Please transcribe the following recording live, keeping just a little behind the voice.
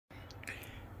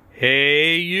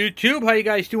Hey YouTube, how you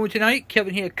guys doing tonight?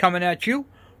 Kevin here coming at you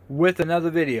with another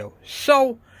video.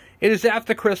 So, it is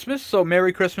after Christmas, so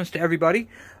Merry Christmas to everybody.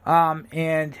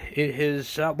 And it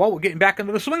is, well, we're getting back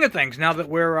into the swing of things now that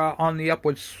we're on the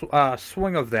upward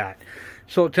swing of that.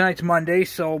 So, tonight's Monday,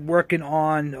 so working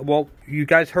on, well, you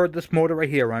guys heard this motor right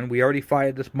here run. We already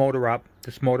fired this motor up.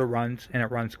 This motor runs, and it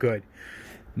runs good.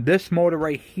 This motor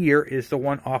right here is the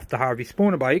one off the Harvey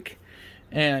Spooner bike.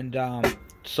 And,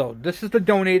 so this is the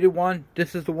donated one.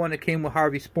 This is the one that came with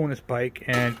Harvey Spooner's bike,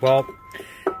 and well,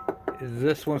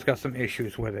 this one's got some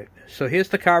issues with it. So here's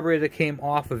the carburetor that came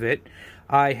off of it.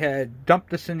 I had dumped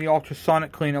this in the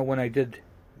ultrasonic cleaner when I did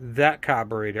that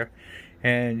carburetor,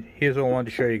 and here's what I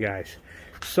wanted to show you guys.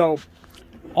 So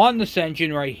on this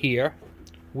engine right here,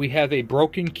 we have a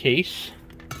broken case.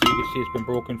 You can see it's been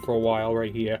broken for a while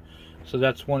right here. So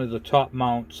that's one of the top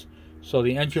mounts. So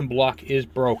the engine block is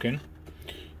broken.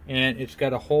 And it's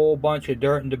got a whole bunch of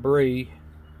dirt and debris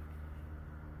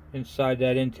inside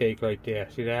that intake right there.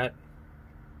 See that?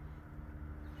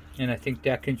 And I think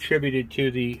that contributed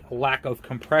to the lack of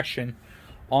compression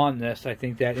on this. I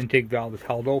think that intake valve is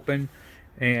held open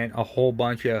and a whole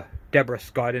bunch of debris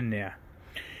got in there.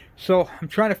 So I'm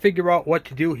trying to figure out what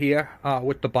to do here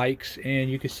with the bikes. And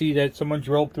you can see that someone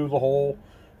drilled through the hole,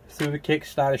 through the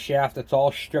Kickstarter shaft. It's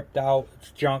all stripped out.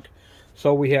 It's junk.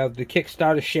 So we have the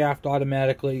Kickstarter shaft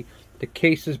automatically. The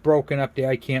case is broken up there.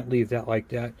 I can't leave that like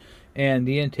that. And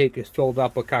the intake is filled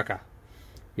up with caca.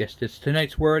 Yes, this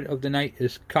tonight's word of the night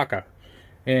is caca.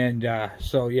 And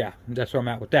so yeah, that's where I'm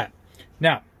at with that.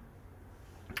 Now,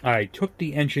 I took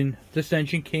the engine. This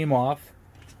engine came off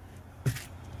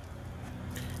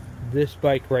this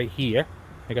bike right here.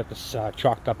 I got this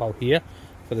chalked up out here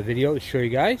for the video to show you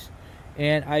guys.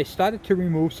 And I started to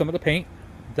remove some of the paint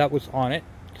that was on it.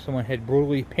 Someone had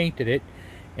brutally painted it,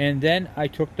 and then I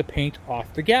took the paint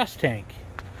off the gas tank.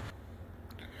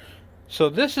 So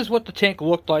this is what the tank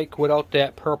looked like without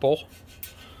that purple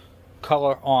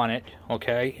color on it,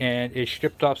 okay? And it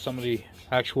stripped off some of the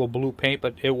actual blue paint,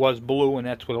 but it was blue, and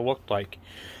that's what it looked like.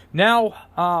 Now,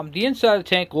 the inside of the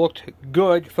tank looked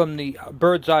good from the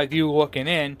bird's eye view looking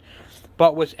in,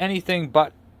 but was anything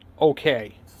but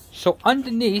okay. So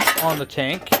underneath on the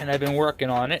tank, and I've been working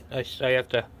on it, I have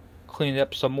to clean it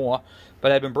up some more,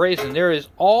 but I've been brazing. There is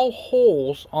all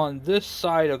holes on this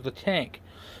side of the tank.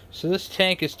 So this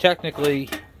tank is technically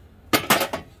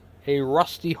a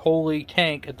rusty, holy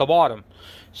tank at the bottom.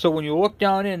 So when you look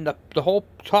down in, the whole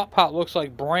top part looks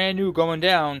like brand new going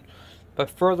down, but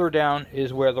further down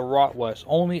is where the rot was.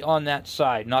 Only on that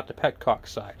side, not the petcock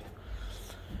side.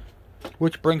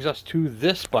 Which brings us to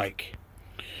this bike.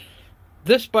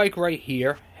 This bike right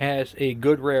here has a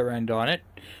good rear end on it.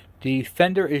 The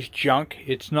fender is junk.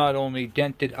 It's not only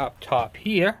dented up top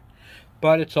here,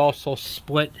 but it's also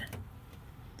split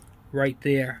right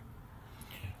there.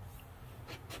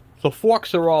 The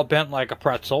forks are all bent like a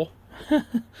pretzel.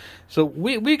 So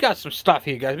we got some stuff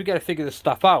here, guys. We got to figure this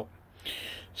stuff out.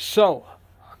 So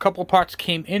a couple of parts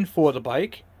came in for the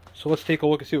bike. So let's take a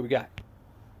look and see what we got.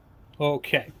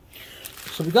 Okay.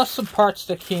 So we got some parts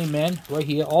that came in right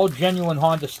here. All genuine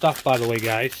Honda stuff, by the way,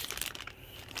 guys.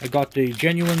 I got the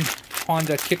genuine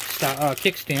Honda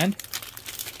kickstand.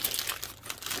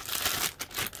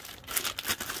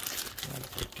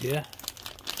 Yeah.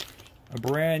 A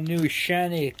brand new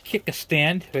shiny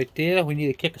kickstand right there. We need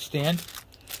a kickstand.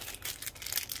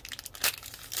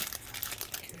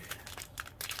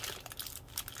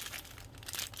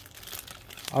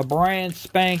 A brand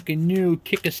spanking new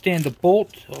kickstand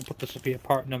bolt. I'll put this up here,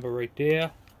 part number right there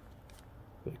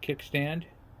for the kickstand.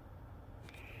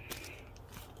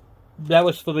 That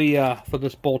was for the for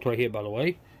this bolt right here, by the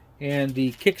way. And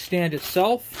the kickstand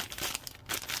itself.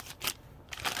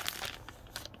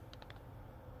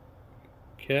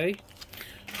 Okay,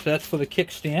 so that's for the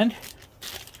kickstand.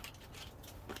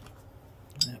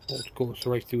 That bolt goes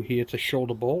right through here. It's a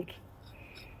shoulder bolt.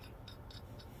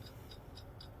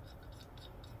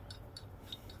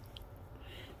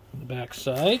 On the back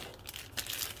side.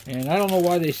 And I don't know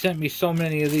why they sent me so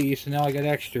many of these, and now I got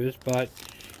extras, but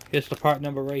here's the part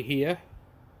number right here.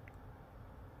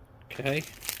 Okay.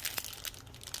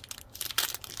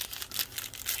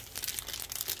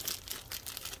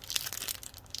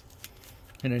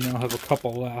 And I now have a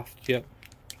couple left. Yep.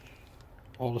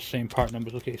 All the same part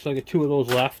numbers. Okay, so I got 2 of those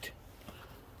left.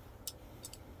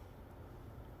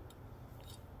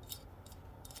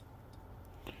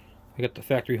 I got the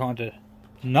factory Honda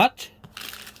nut.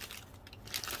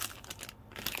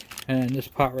 And this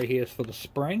part right here is for the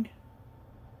spring.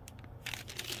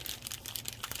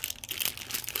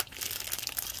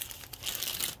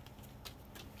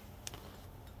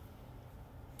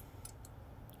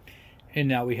 And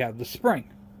now we have the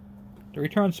spring. The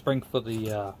return spring for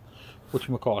the,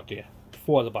 whatchamacallit there,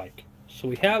 for the bike. So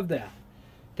we have that.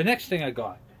 The next thing I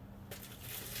got.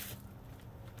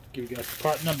 Give you guys the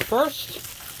part number first.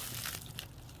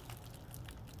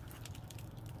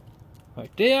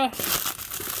 Right there.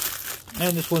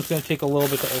 And this one's going to take a little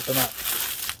bit to open up.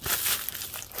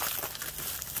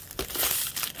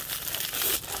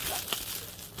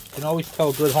 You can always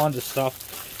tell good Honda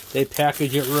stuff. They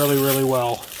package it really, really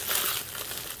well.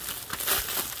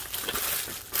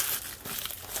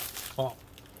 Oh,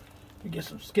 let me get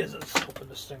some skizzers. Open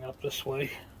this thing up this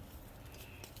way.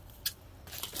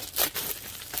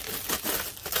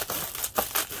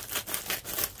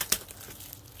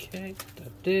 Okay,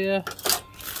 that there.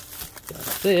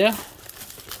 That there.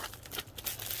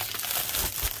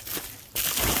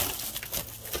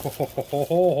 Ho, ho, ho, ho,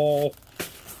 ho, ho.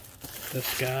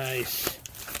 This guy's.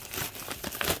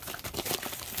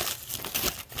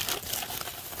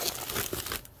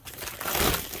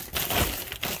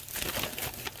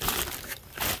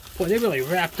 Boy, they really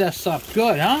wrapped this up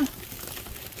good, huh?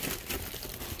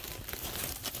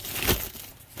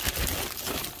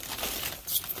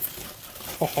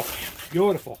 Oh,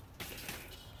 beautiful.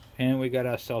 And we got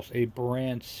ourselves a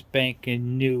brand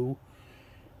spanking new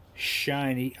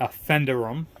shiny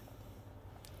Fenderum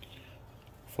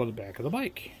for the back of the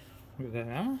bike. Look at that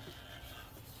now.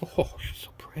 Oh, she's so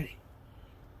pretty.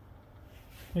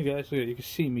 Hey guys, look at it. You can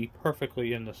see me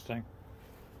perfectly in this thing.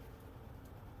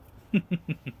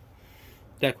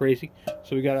 That crazy?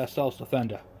 So we got ourselves the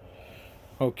fender.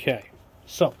 Okay.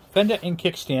 So, fender and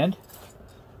kickstand.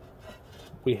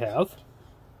 We have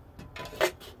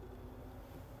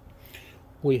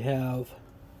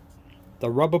the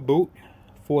rubber boot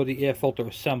for the air filter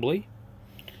assembly.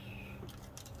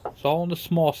 It's all in the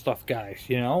small stuff, guys,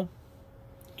 you know.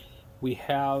 We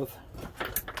have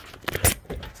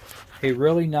a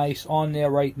really nice on there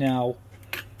right now.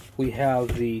 We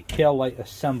have the tail light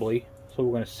assembly, so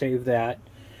we're going to save that,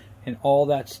 and all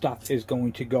that stuff is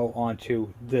going to go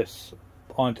onto this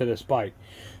bike.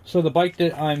 So the bike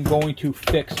that I'm going to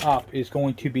fix up is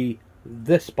going to be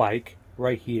this bike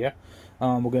right here.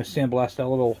 We're going to sandblast that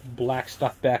little black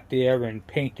stuff back there and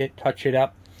paint it, touch it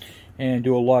up, and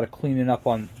do a lot of cleaning up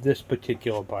on this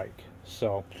particular bike.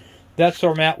 So that's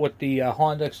where I'm at with the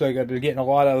Honda. So I've been getting a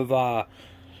lot of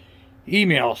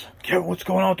emails. Kevin, what's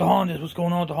going on with the Hondas? What's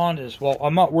going on with the Hondas? Well,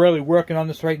 I'm not really working on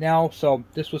this right now, so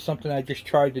this was something I just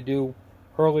tried to do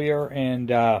earlier, and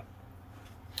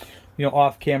you know,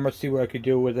 off camera, see what I could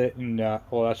do with it, and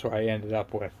well, that's what I ended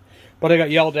up with. But I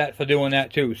got yelled at for doing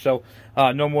that too, so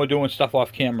no more doing stuff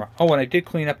off camera. Oh, and I did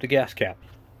clean up the gas cap.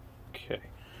 Okay,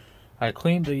 I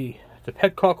cleaned the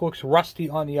petcock. Looks rusty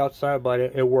on the outside, but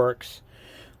it works.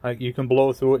 You can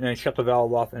blow through it and then shut the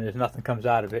valve off, and there's nothing comes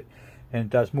out of it, and it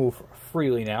does move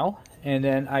freely now. And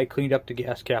then I cleaned up the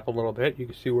gas cap a little bit. You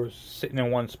can see we're sitting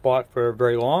in one spot for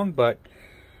very long, but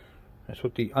that's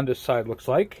what the underside looks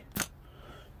like.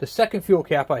 The second fuel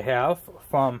cap I have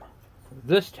from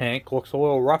this tank looks a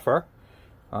little rougher.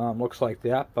 Looks like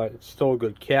that, but it's still a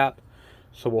good cap.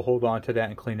 So we'll hold on to that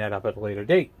and clean that up at a later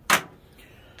date.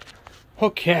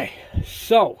 Okay,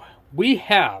 so we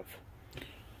have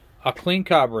a clean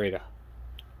carburetor.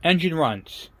 Engine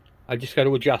runs. I just got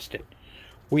to adjust it.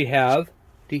 We have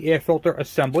the air filter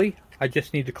assembly. I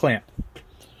just need to clamp.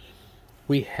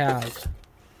 We have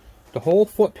the whole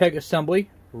foot peg assembly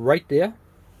right there.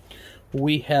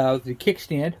 We have the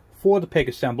kickstand for the peg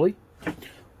assembly.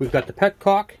 We've got the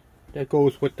petcock that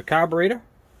goes with the carburetor.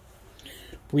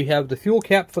 We have the fuel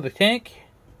cap for the tank.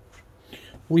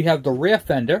 We have the rear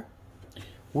fender.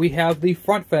 We have the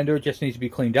front fender, it just needs to be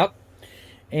cleaned up.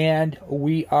 And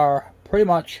we are pretty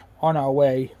much on our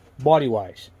way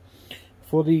body-wise.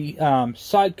 For the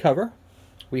side cover,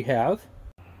 we have...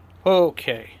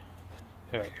 Okay.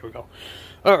 Alright, here we go.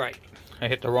 Alright. I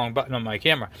hit the wrong button on my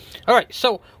camera. Alright,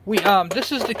 so we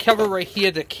this is the cover right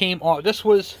here that came off.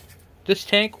 This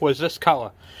tank was this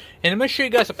color. And I'm going to show you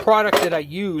guys a product that I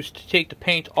used to take the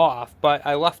paint off, but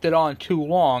I left it on too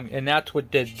long, and that's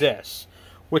what did this.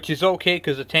 Which is okay,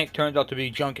 because the tank turned out to be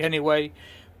junk anyway,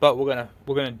 but we're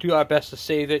gonna do our best to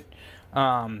save it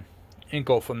and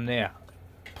go from there.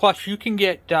 Plus, you can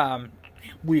get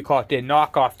we call it their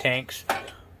knockoff tanks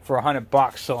for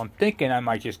 $100, so I'm thinking I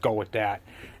might just go with that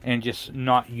and just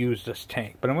not use this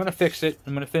tank. But I'm gonna fix it.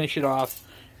 I'm gonna finish it off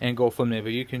and go from there.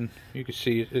 But you can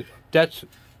see it,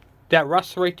 that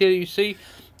rust right there you see.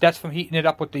 That's from heating it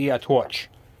up with the torch.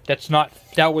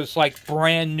 That was like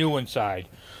brand new inside.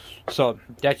 So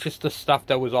that's just the stuff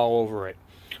that was all over it.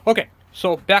 Okay,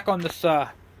 so back on this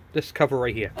this cover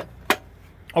right here.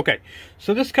 Okay,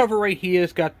 so this cover right here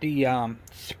has got the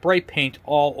spray paint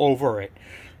all over it.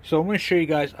 So I'm going to show you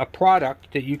guys a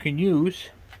product that you can use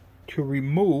to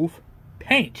remove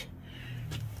paint.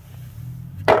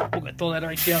 We're going to throw that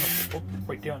right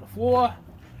there on the floor.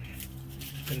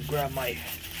 I'm going to grab my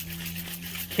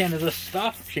can of this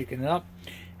stuff, shaking it up.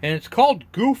 And it's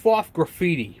called Goof Off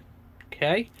Graffiti.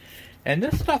 Okay? And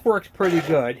this stuff works pretty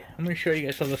good. I'm going to show you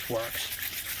guys how this works.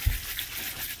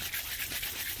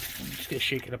 I'm just going to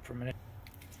shake it up for a minute.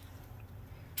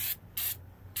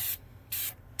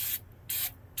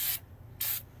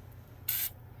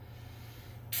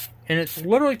 And it's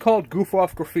literally called Goof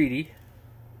Off Graffiti.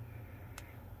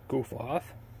 Goof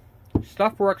Off.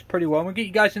 Stuff works pretty well. I'm going to get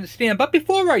you guys in the stand. But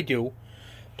before I do,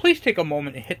 please take a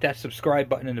moment and hit that subscribe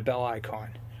button and the bell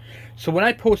icon. So when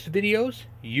I post videos,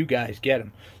 you guys get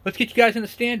them. Let's get you guys in the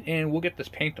stand and we'll get this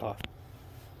paint off.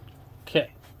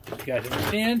 Okay. Get you guys in the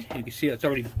stand. You can see it's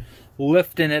already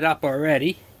lifting it up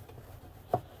already.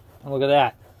 And look at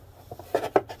that.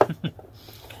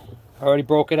 I already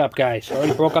broke it up, guys. I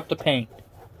already broke up the paint.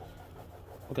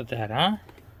 Look at that, huh?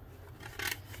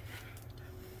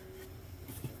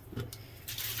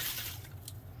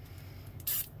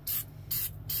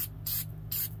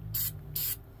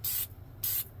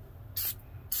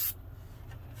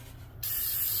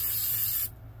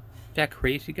 Is that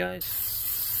crazy,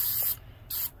 guys?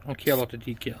 I don't care about the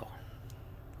decal.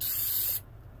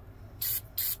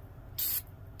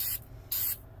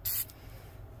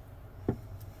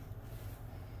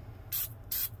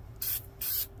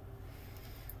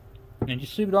 And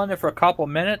just leave it on there for a couple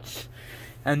minutes,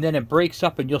 and then it breaks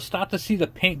up, and you'll start to see the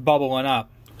paint bubbling up.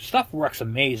 Stuff works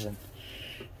amazing.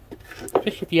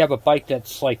 Especially if you have a bike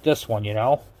that's like this one, you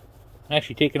know. I'm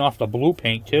actually taking off the blue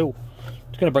paint, too.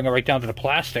 It's going to bring it right down to the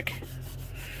plastic,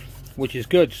 which is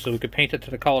good, so we can paint it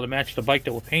to the color to match the bike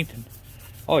that we're painting.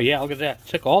 Oh yeah, look at that.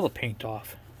 Took all the paint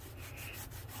off.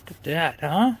 Look at that,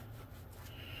 huh?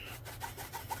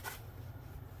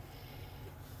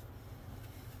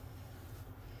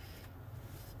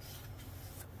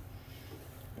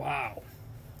 Wow.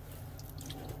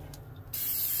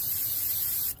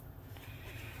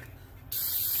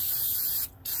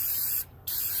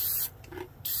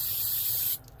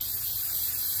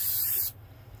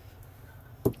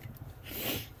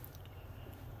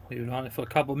 Leave it on it for a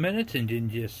couple minutes and then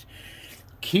just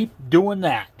keep doing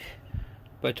that.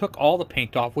 But I took all the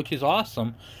paint off, which is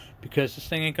awesome because this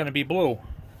thing ain't going to be blue,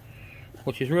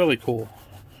 which is really cool.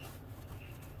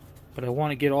 But I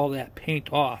want to get all that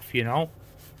paint off, you know.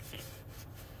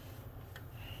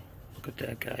 Look at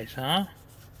that, guys, huh?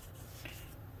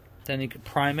 Then you can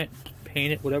prime it,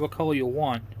 paint it, whatever color you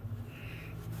want.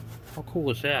 How cool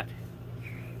is that?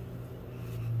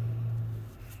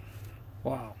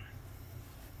 Wow.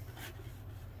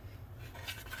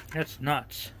 That's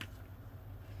nuts.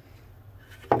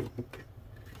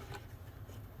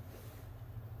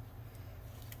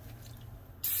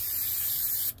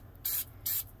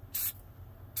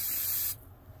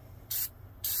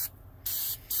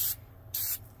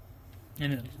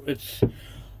 And it's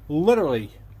literally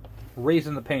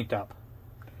raising the paint up.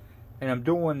 And I'm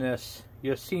doing this,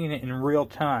 you're seeing it in real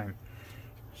time.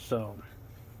 So,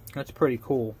 that's pretty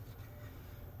cool.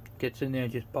 Gets in there,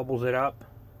 just bubbles it up.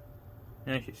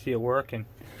 And you can see it working.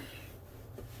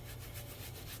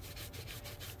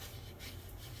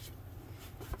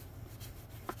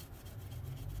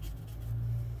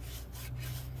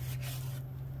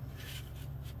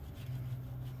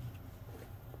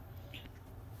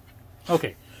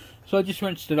 Okay, so I just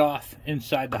rinsed it off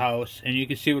inside the house, and you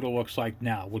can see what it looks like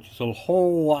now, which is a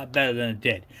whole lot better than it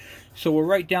did. So we're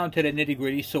right down to the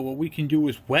nitty-gritty, so what we can do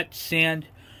is wet sand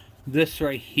this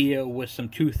right here with some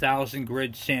 2000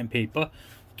 grit sandpaper.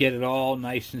 Get it all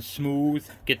nice and smooth,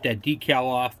 get that decal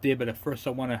off there, but at first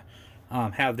I want to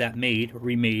have that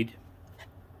remade.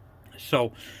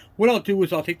 So what I'll do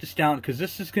is I'll take this down, because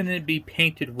this is going to be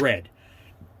painted red.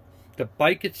 The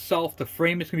bike itself, the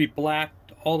frame is going to be black,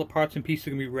 all the parts and pieces are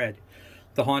going to be red.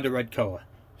 The Honda red color.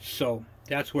 So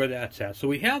that's where that's at. So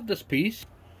we have this piece.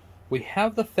 We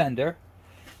have the fender.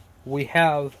 We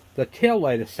have the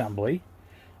taillight assembly,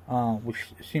 which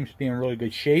seems to be in really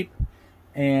good shape.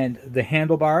 And the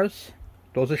handlebars,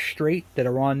 those are straight that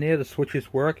are on there. The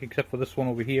switches work, except for this one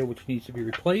over here, which needs to be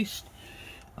replaced.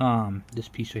 This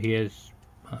piece right here is,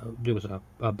 there was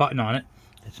a button on it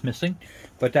that's missing,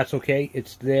 but that's okay.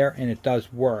 It's there and it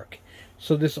does work.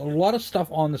 So there's a lot of stuff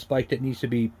on this bike that needs to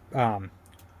be, you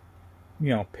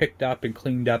know, picked up and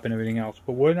cleaned up and everything else.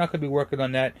 But we're not going to be working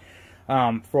on that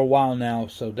for a while now.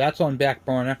 So that's on back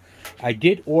burner. I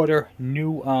did order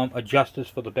new adjusters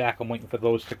for the back. I'm waiting for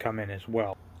those to come in as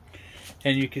well.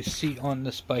 And you can see on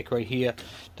this bike right here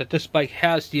that this bike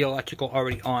has the electrical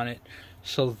already on it.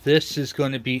 So this is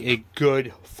going to be a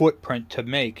good footprint to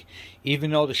make.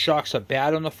 Even though the shocks are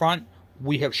bad on the front,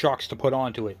 we have shocks to put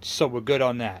onto it. So we're good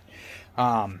on that.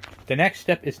 The next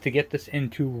step is to get this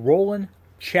into rolling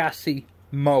chassis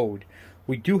mode.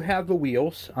 We do have the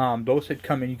wheels. Those had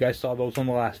come in. You guys saw those on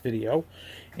the last video.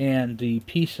 And the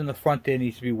piece in the front there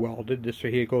needs to be welded. This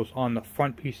right here goes on the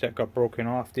front piece that got broken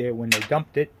off there when they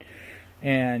dumped it.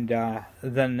 And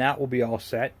then that will be all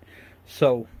set.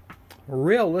 So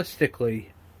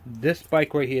realistically, this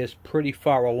bike right here is pretty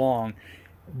far along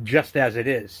just as it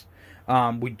is.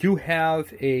 We do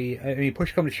have I mean,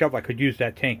 push come to shove, I could use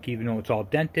that tank even though it's all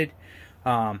dented.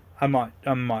 I'm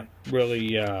not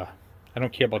really, I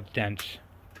don't care about the dents,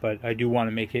 but I do want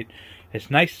to make it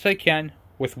as nice as I can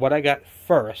with what I got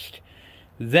first.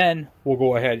 Then we'll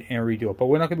go ahead and redo it. But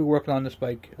we're not going to be working on this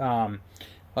bike on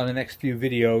the next few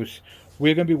videos.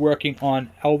 We're going to be working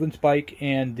on Elvin's bike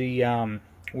and the,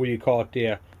 what do you call it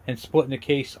there, and splitting the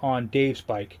case on Dave's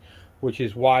bike, which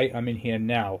is why I'm in here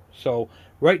now. So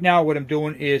right now what I'm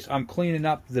doing is I'm cleaning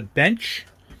up the bench.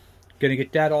 Going to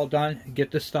get that all done, get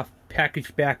this stuff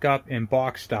packaged back up and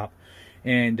boxed up,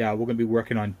 and we're going to be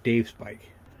working on Dave's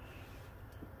bike.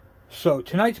 So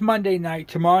tonight's Monday night,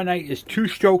 tomorrow night is Two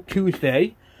Stroke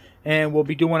Tuesday, and we'll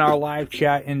be doing our live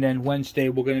chat, and then Wednesday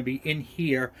we're going to be in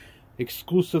here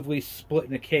exclusively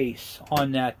splitting a case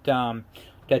on that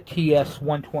that TS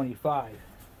 125,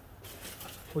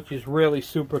 which is really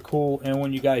super cool. And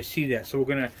when you guys see that, so we're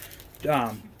gonna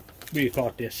what do you call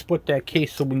it there, split that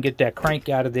case so we can get that crank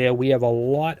out of there. We have a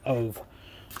lot of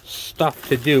stuff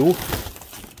to do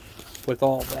with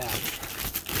all that.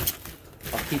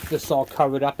 I'll keep this all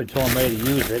covered up until I'm ready to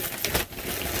use it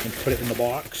and put it in the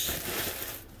box.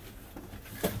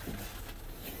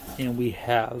 And we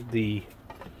have the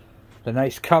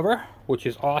nice cover, which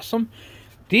is awesome.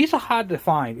 These are hard to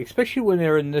find, especially when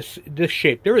they're in this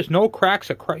shape. There is no cracks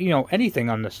or anything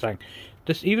on this thing.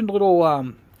 This even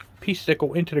little pieces that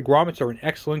go into the grommets are in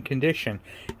excellent condition,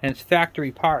 and it's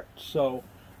factory parts. So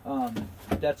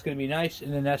that's going to be nice.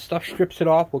 And then that stuff strips it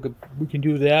off. We can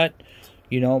do that.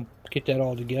 Get that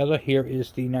all together. Here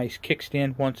is the nice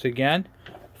kickstand once again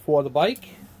for the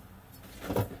bike.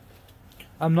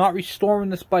 I'm not restoring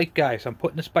this bike, guys. I'm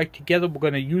putting this bike together. We're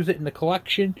going to use it in the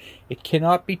collection. It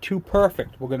cannot be too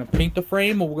perfect. We're going to paint the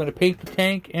frame, or we're going to paint the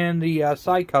tank and the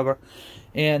side cover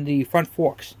and the front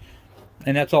forks.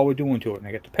 And that's all we're doing to it. And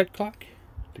I got the petcock,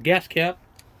 the gas cap.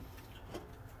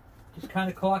 Just kind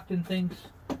of collecting things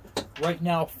right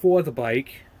now for the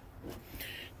bike.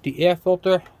 The air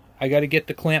filter, I got to get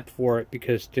the clamp for it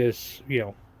because there's,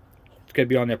 it's got to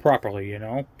be on there properly,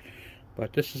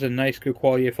 But this is a nice, good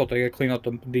quality air filter. I got to clean out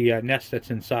the nest that's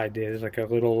inside there. There's like a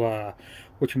little,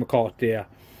 whatchamacallit there,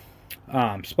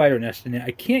 spider nest in there.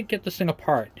 I can't get this thing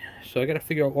apart, so I got to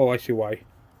figure out, oh, I see why.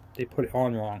 They put it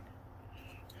on wrong.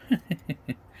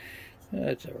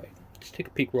 That's alright. Let's take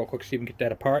a peek real quick, see if we can get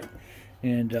that apart.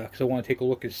 And, because I want to take a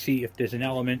look and see if there's an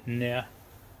element in there,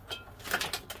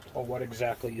 or what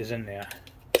exactly is in there.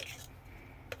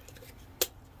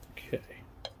 Okay.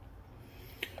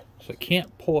 So I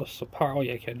can't pull this apart. Oh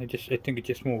yeah, I can. I think it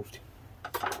just moved.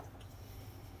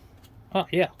 Oh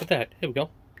yeah, look at that. Here we go.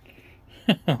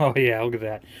 Oh yeah, look at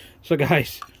that. So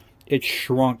guys, it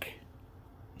shrunk.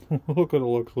 Look what it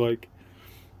looks like.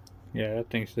 Yeah, that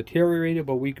thing's deteriorated,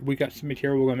 but we got some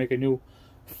material. We're gonna make a new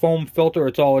foam filter.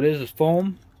 It's all it is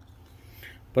foam.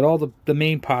 But all the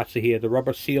main parts are here. The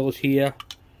rubber seal is here.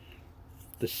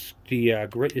 The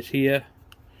grit is here,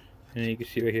 and you can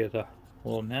see right here the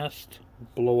little nest.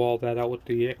 Blow all that out with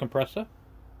the air compressor.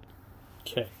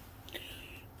 Okay,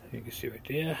 you can see right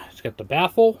there. It's got the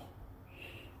baffle,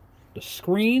 the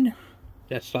screen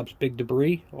that stops big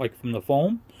debris like from the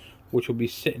foam, which will be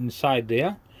sitting inside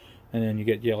there. And then you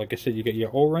get, like I said, you get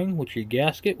your O-ring, which is your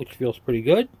gasket, which feels pretty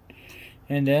good.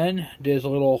 And then there's a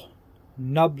little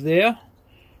nub there,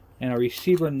 and a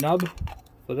receiver nub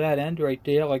for that end right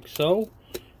there, like so.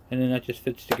 And then that just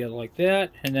fits together like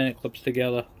that, and then it clips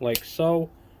together like so,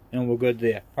 and we're good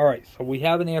there. Alright, so we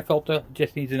have an air filter,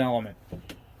 just needs an element.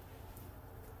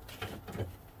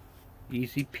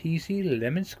 Easy peasy,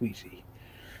 lemon squeezy.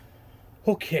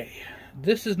 Okay.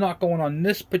 This is not going on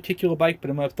this particular bike, but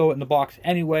I'm going to throw it in the box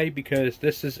anyway because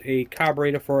this is a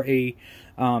carburetor for a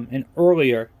an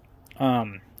earlier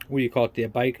what do you call it there,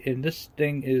 bike, and this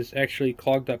thing is actually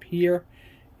clogged up here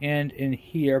and in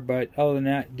here. But other than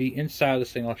that, the inside of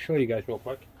this thing, I'll show you guys real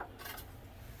quick.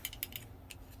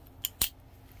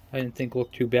 I didn't think it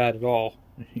looked too bad at all.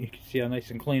 You can see how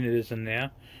nice and clean it is in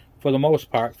there for the most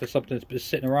part. For something that's been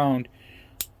sitting around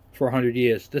for 100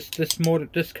 years. This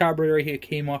carburetor right here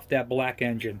came off that black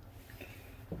engine.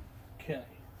 Okay.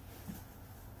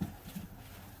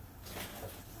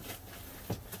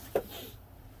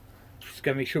 Just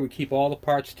gotta make sure we keep all the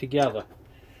parts together.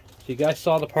 So you guys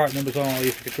saw the part numbers on all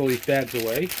these. Throw these bags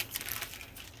away.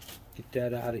 Get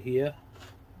that out of here.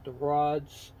 The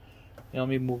rods. And let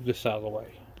me move this out of the way.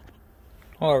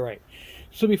 Alright.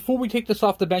 So before we take this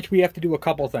off the bench, we have to do a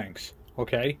couple things.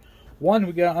 Okay. One,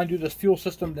 we gotta undo this fuel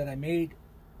system that I made.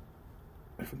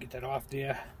 If we get that off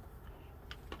there.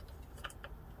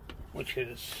 Which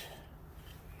is...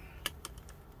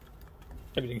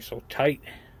 everything's so tight.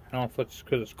 I don't know if it's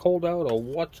because it's cold out or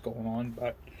what's going on,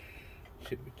 but let's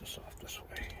see if we get this off this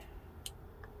way.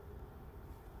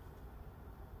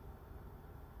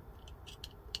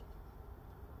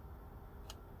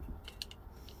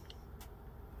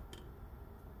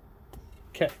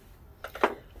 Okay.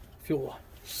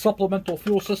 Supplemental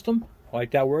fuel system. I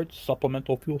like that word.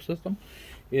 Supplemental fuel system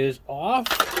is off.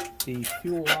 The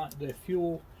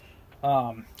fuel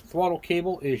throttle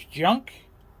cable is junk.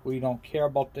 We don't care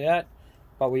about that,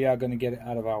 but we are going to get it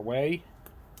out of our way.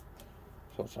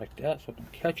 So it's like that, so it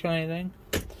don't catch on anything.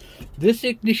 This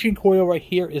ignition coil right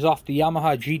here is off the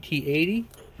Yamaha GT80.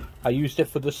 I used it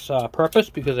for this purpose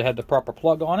because it had the proper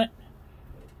plug on it.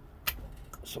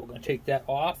 So we're going to take that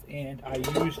off, and I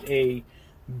used a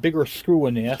bigger screw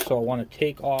in there, so I want to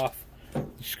take off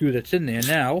the screw that's in there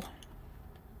now,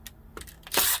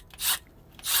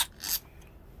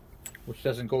 which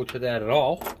doesn't go to that at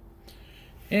all,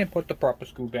 and put the proper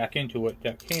screw back into it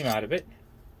that came out of it,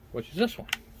 which is this one.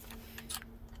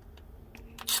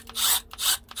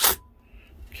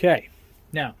 Okay,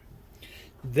 now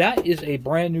that is a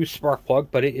brand new spark plug,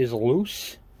 but it is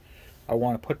loose. I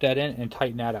want to put that in and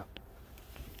tighten that up.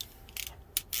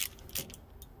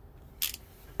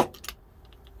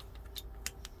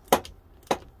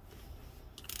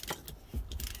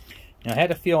 Now, I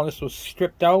had a feeling this was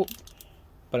stripped out,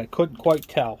 but I couldn't quite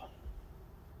tell.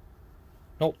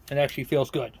 Nope, it actually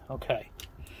feels good. Okay.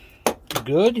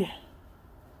 Good.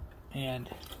 And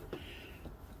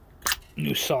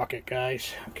new socket,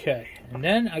 guys. Okay. And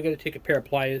then I got to take a pair of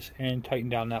pliers and tighten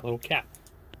down that little cap.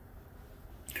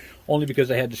 Only because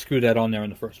I had to screw that on there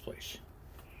in the first place.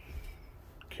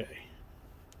 Okay.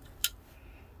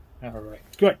 Alright,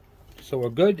 good. So we're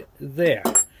good there.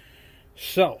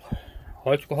 So,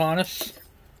 electrical harness,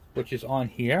 which is on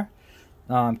here,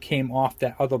 came off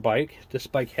that other bike. This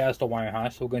bike has the wire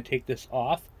harness, so we're going to take this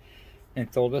off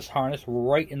and throw this harness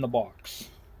right in the box.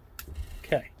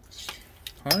 Okay,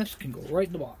 harness can go right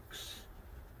in the box.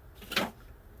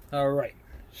 Alright,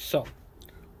 so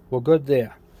we're good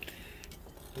there.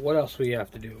 What else we have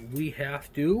to do? We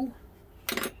have to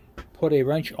put a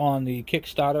wrench on the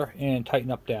Kickstarter and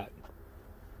tighten up that.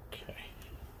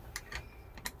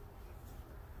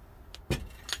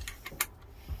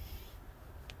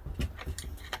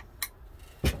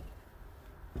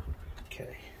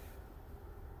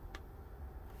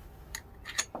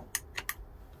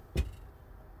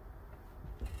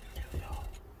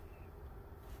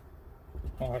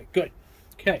 Alright, good.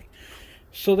 Okay,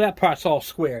 so that part's all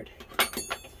squared.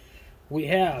 We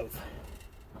have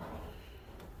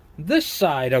this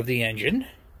side of the engine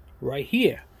right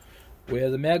here where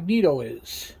the magneto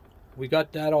is. We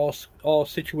got that all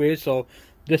situated. So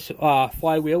this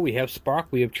flywheel, we have spark,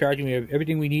 we have charging, we have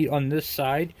everything we need on this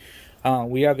side.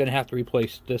 We are going to have to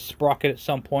replace this sprocket at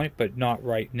some point, but not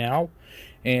right now.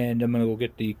 And I'm going to go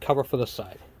get the cover for the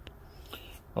side.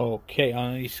 Okay,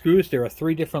 on these screws, there are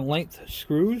 3 different length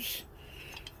screws.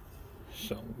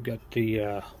 So we got the,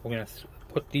 we're going to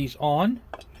put these on.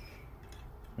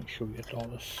 Make sure we get all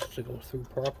this to go through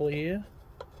properly here.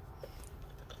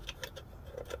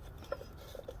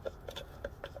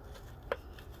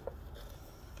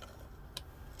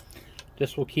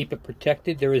 This will keep it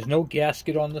protected. There is no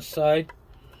gasket on this side.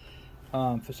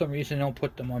 For some reason, they don't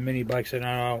put them on mini bikes, and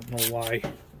I don't know why.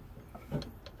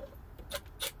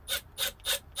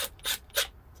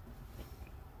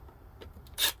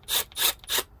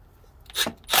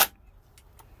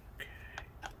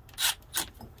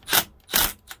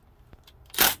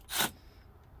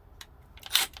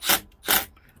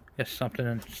 Guess something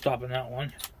in stopping that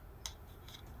one.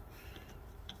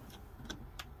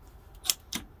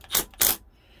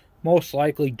 Most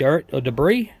likely dirt or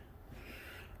debris.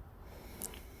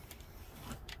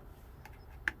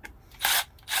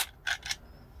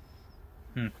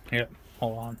 Yep,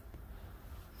 hold on.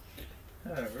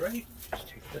 Alright, let's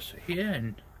take this here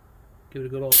and give it a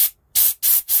good old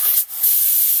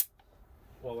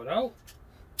blow it out.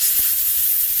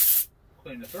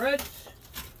 Clean the threads.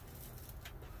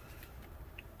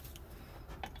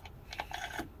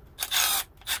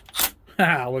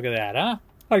 Look at that, huh?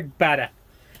 Like butter.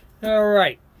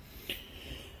 Alright.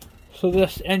 So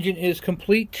this engine is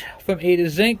complete from A to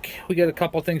Zinc. We got a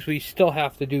couple things we still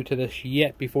have to do to this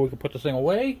yet before we can put this thing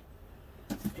away.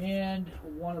 And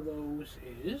one of those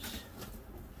is...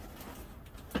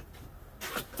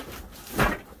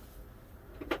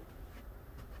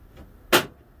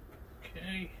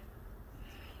 Okay.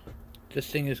 This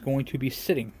thing is going to be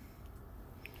sitting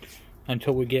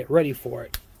until we get ready for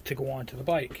it to go onto the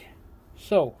bike.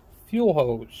 So, fuel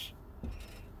hose.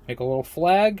 Make a little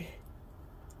flag.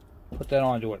 Put that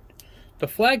onto it. The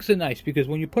flags are nice because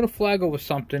when you put a flag over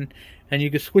something and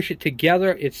you can squish it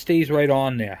together, it stays right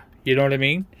on there. You know what I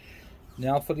mean?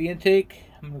 Now for the intake,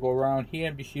 I'm going to go around here.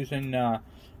 I'm just using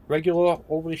regular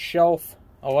over-the-shelf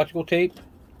electrical tape.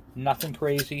 Nothing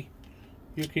crazy.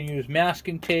 You can use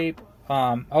masking tape.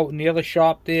 Out in the other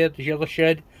shop there, the other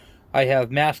shed, I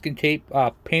have masking tape,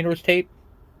 painter's tape.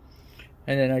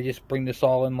 And then I just bring this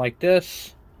all in like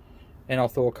this. And I'll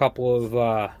throw a couple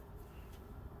of...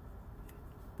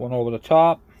 one over the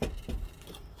top.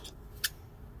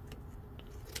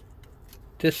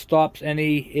 This stops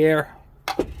any air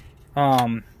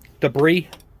debris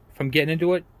from getting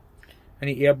into it,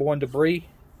 any airborne debris.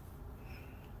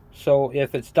 So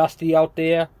if it's dusty out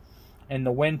there and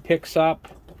the wind picks up,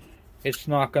 it's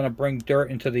not going to bring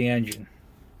dirt into the engine.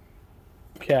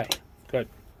 Okay, good,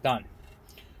 done.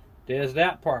 There's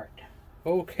that part.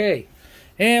 Okay,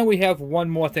 and we have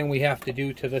one more thing we have to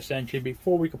do to this engine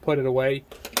before we can put it away.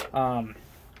 Let's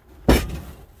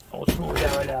move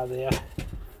that right out of there.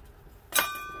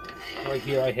 Right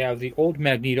here I have the old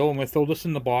magneto. I'm going to throw this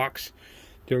in the box.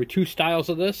 There are two styles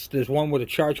of this. There's one with a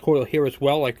charge coil here as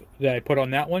well, like that I put on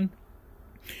that one.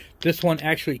 This one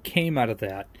actually came out of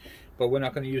that, but we're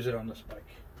not going to use it on this bike.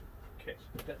 Okay, so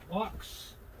put that in the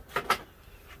box.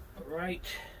 Alright,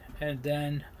 and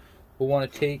then we'll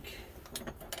want to take...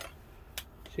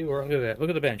 See, look at that. Look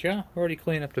at the bench, huh? We're already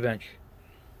cleaning up the bench.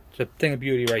 It's a thing of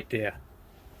beauty right there.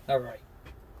 Alright.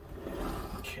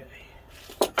 Okay.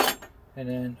 And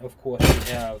then, of course,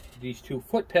 we have these two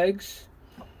foot pegs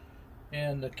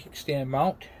and the kickstand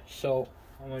mount. So,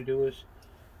 what I'm going to do is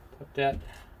put that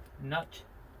nut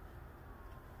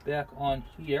back on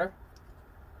here.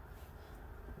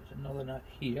 There's another nut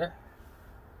here.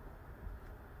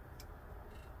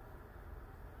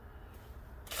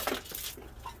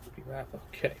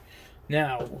 Okay.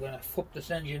 Now, we're going to flip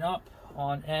this engine up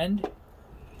on end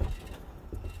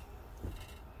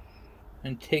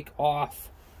and take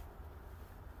off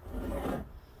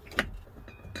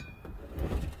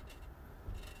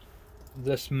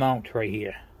this mount right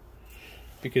here,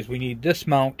 because we need this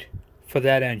mount for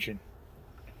that engine.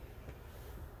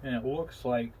 And it looks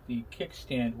like the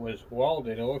kickstand was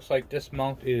welded. It looks like this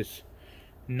mount is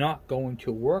not going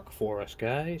to work for us,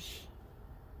 guys.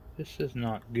 This is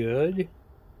not good.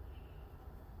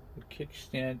 The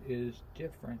kickstand is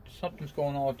different. Something's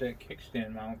going on with that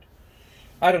kickstand mount.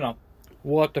 I don't know.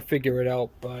 We'll have to figure it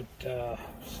out, but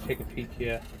let's take a peek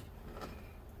here.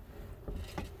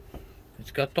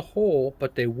 It's got the hole,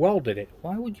 but they welded it.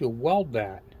 Why would you weld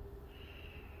that?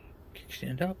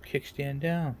 Kickstand up, kickstand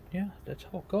down. Yeah, that's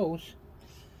how it goes.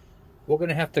 We're going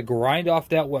to have to grind off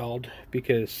that weld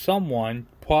because someone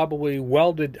probably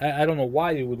welded. I don't know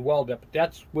why they would weld that, but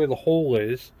that's where the hole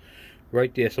is.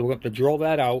 Right there. So we're going to have to drill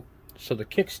that out. So the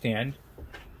kickstand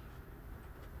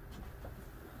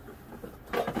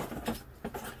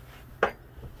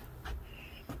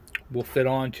will fit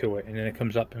onto it. And then it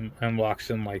comes up and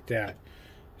locks in like that.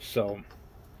 So,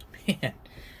 man,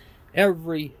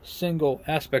 every single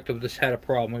aspect of this had a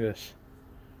problem with this.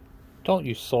 Don't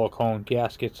use silicone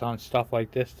gaskets on stuff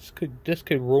like this. This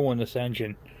could ruin this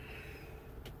engine.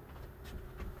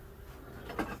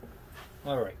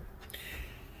 Alright.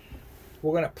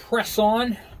 We're going to press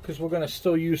on because we're going to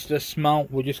still use this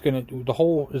mount. We're just going to, the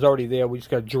hole is already there. We just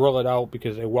got to drill it out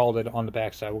because they welded on the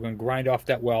backside. We're going to grind off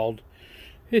that weld.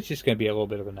 It's just going to be a little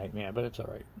bit of a nightmare, but it's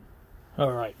alright.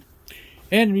 Alright.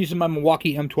 And I'm using my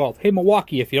Milwaukee M12. Hey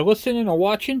Milwaukee, if you're listening or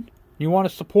watching, you want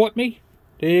to support me,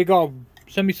 there you go.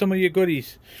 Send me some of your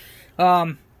goodies.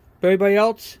 For everybody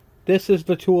else, this is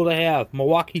the tool to have.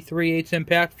 Milwaukee 3/8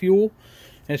 impact fuel.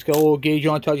 And it's got a little gauge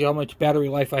on it, tells you how much battery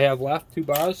life I have left. 2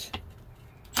 bars.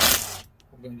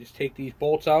 We're going to just take these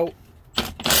bolts out.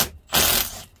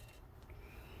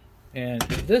 And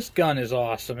this gun is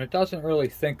awesome. It doesn't really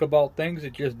think about things,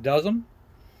 it just does them.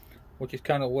 Which is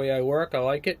kind of the way I work. I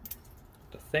like it.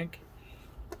 To think.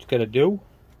 It's got to do.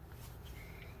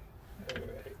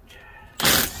 Alright.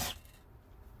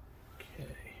 Okay.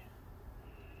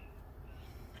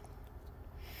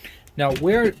 Now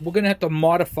we're going to have to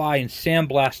modify and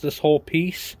sandblast this whole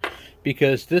piece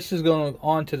because this is going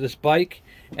onto this bike,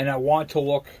 and I want to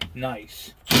look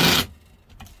nice.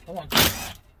 Come on.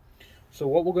 So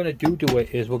what we're going to do to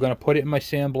it is we're going to put it in my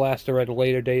sandblaster at a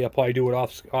later date. I'll probably do it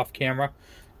off camera.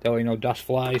 That way no dust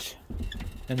flies.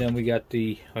 And then we got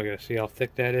the, I gotta see how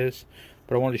thick that is.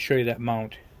 But I wanted to show you that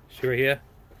mount. See right here?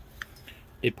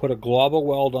 They put a globber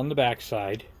weld on the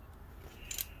backside.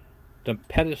 The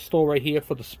pedestal right here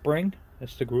for the spring.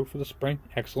 That's the groove for the spring.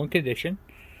 Excellent condition.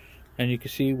 And you can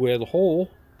see where the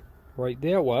hole right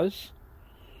there was.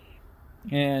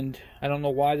 And I don't know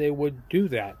why they would do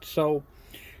that. So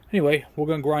anyway, we're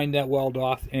going to grind that weld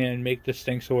off and make this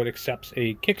thing so it accepts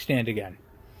a kickstand again.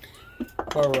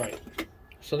 Alright.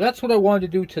 So that's what I wanted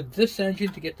to do to this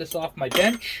engine to get this off my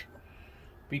bench.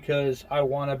 Because I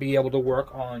want to be able to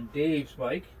work on Dave's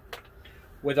bike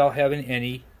without having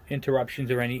any interruptions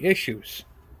or any issues.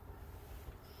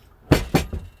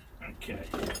 Okay,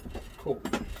 cool.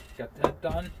 Got that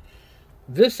done.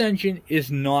 This engine is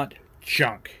not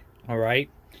junk, alright?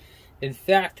 In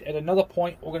fact, at another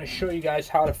point, we're going to show you guys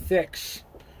how to fix,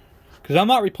 because I'm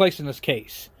not replacing this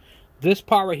case. This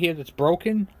part right here that's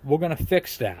broken, we're going to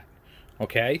fix that,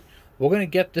 okay? We're going to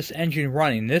get this engine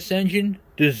running. This engine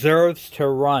deserves to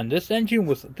run. This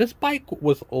bike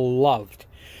was loved.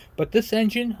 But this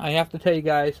engine, I have to tell you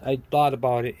guys, I thought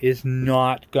about it, is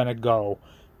not going to go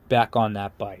back on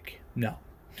that bike. No.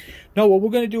 No, what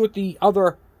we're going to do with the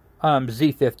other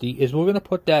Z50 is we're going to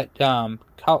put that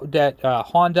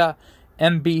Honda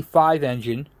MB5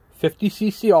 engine,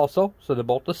 50cc also, so they're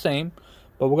both the same,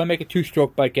 but we're going to make a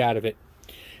two-stroke bike out of it.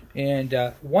 And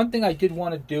one thing I did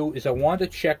want to do is I wanted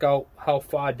to check out how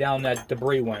far down that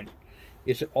debris went.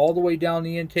 Is it all the way down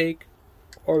the intake,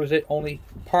 or is it only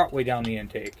part way down the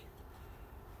intake?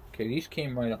 Okay, these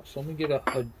came right out, so let me get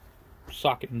a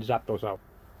socket and zap those out.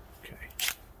 Okay.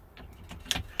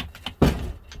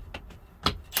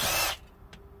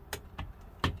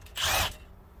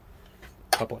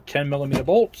 Couple of 10mm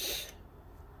bolts.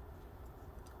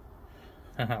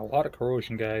 A lot of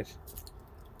corrosion, guys.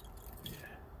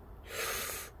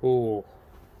 Oh,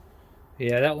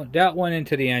 yeah, that went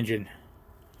into the engine.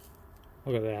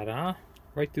 Look at that, huh?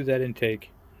 Right through that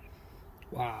intake.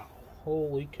 Wow,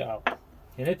 holy cow!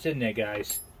 And it's in there,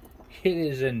 guys. It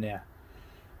is in there.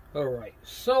 All right,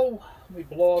 so let me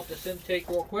blow out this intake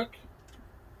real quick.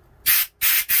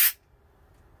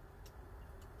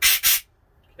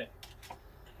 Okay.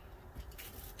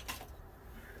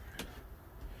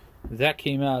 That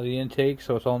came out of the intake,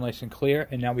 so it's all nice and clear.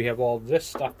 And now we have all this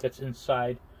stuff that's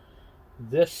inside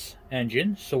this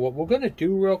engine. So what we're going to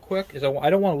do real quick is I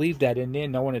don't want to leave that in there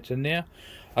knowing it's in there.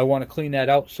 I want to clean that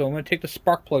out. So I'm going to take the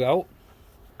spark plug out.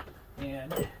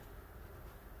 And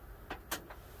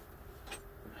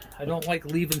I don't like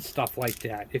leaving stuff like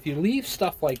that. If you leave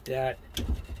stuff like that,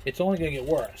 it's only going to get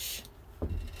worse.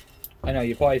 I know,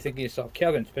 you're probably thinking to yourself,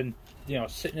 Kevin, it's been,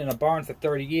 sitting in a barn for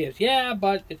 30 years. Yeah,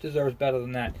 but it deserves better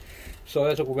than that. So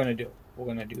that's what we're going to do. We're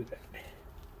going to do that.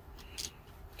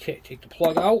 Okay, take the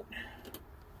plug out.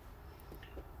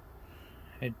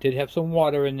 It did have some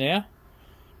water in there.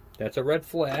 That's a red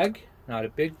flag. Not a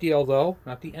big deal, though.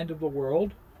 Not the end of the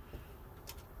world.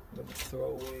 I'm going to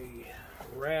throw a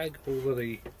rag over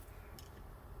the...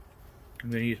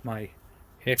 I'm going to use my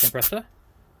air compressor.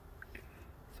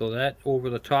 Throw that over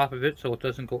the top of it so it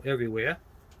doesn't go everywhere.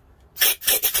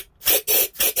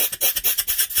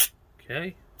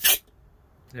 Okay.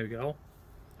 There we go.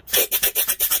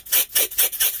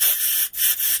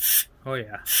 Oh,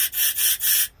 yeah.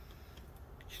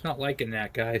 She's not liking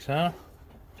that, guys, huh?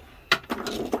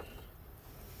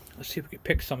 Let's see if we can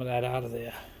pick some of that out of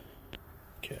there.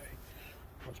 Okay.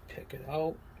 Let's pick it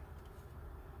out.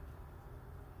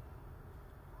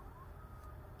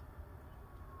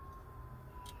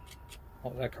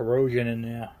 All that corrosion in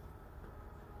there.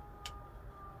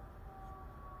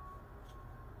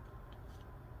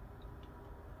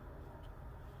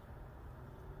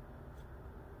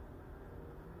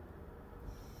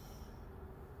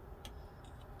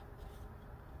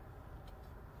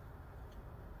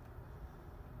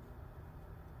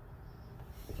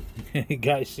 You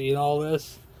guys seeing all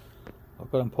this?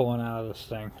 Look what I'm pulling out of this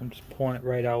thing. I'm just pulling it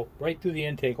right out, right through the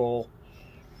intake hole.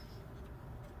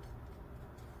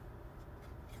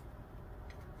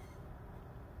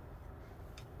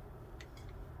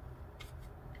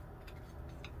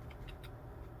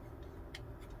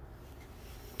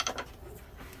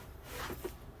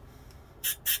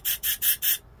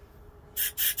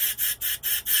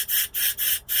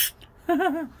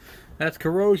 That's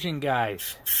corrosion,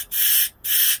 guys.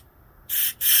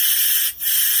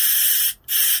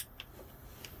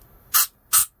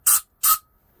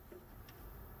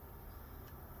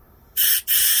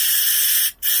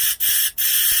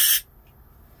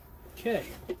 Okay.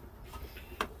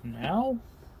 Now,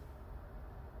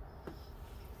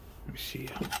 let me see.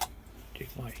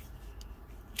 Take my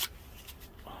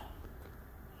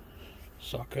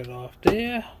socket off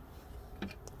there.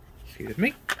 Excuse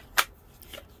me.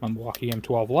 Milwaukee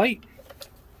M12 light.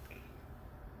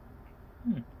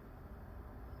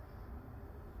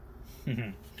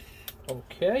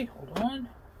 Okay, hold on.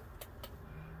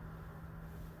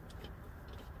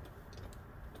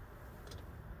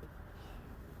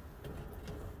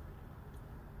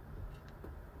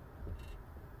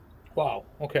 Wow,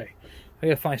 okay. I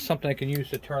gotta find something I can use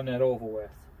to turn that over with.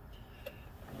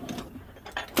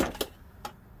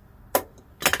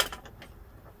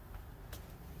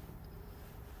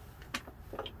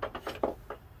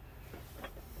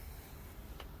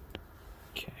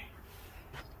 Okay.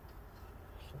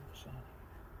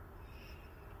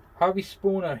 Harvey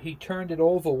Spooner, he turned it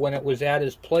over when it was at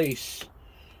his place,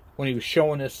 when he was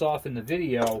showing this off in the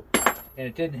video, and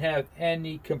it didn't have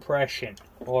any compression,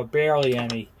 or barely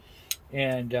any.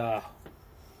 And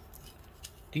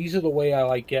these are the way I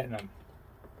like getting them.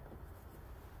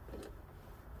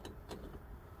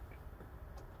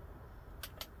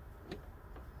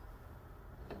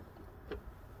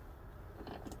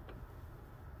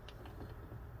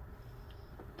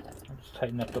 I'm just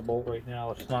tightening up the bolt right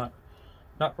now. It's not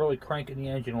really cranking the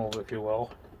engine over, if you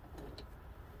will.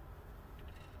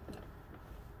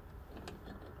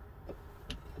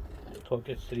 Until it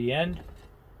gets to the end.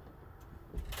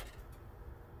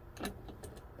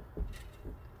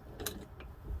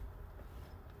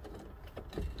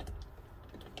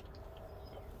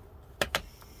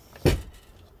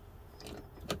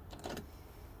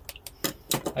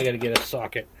 I gotta get a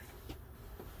socket.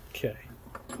 Okay.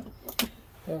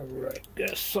 Alright,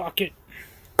 got a socket.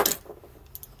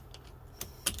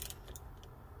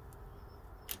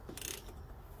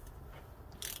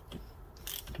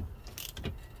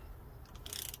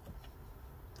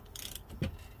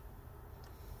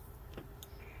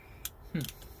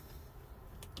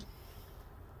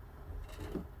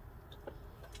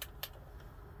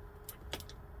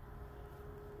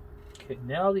 Okay,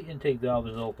 now the intake valve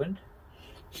is opened.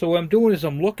 So what I'm doing is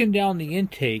I'm looking down the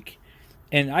intake,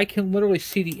 and I can literally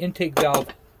see the intake valve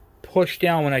push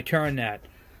down when I turn that.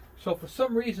 So for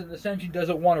some reason this engine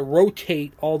doesn't want to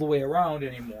rotate all the way around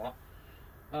anymore.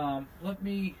 Let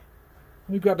me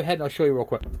grab a head and I'll show you real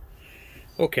quick.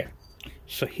 Okay,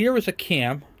 so here is a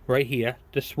cam right here.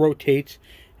 This rotates,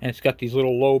 and it's got these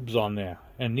little lobes on there,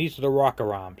 and these are the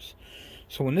rocker arms.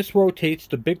 So when this rotates,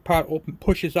 the big part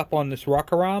pushes up on this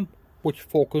rocker arm, which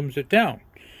fulcrums it down.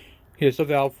 Here's the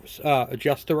valve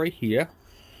adjuster right here,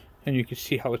 and you can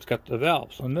see how it's got the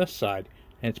valves on this side,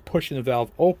 and it's pushing the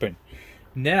valve open.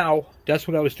 Now, that's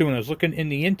what I was doing. I was looking in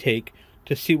the intake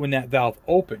to see when that valve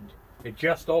opened. It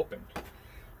just opened.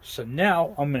 So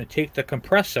now I'm going to take the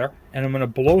compressor and I'm going to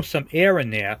blow some air in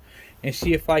there and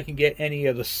see if I can get any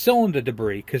of the cylinder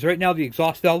debris, because right now the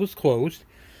exhaust valve is closed,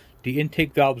 the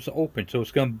intake valve is open, so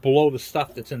it's going to blow the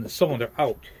stuff that's in the cylinder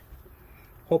out.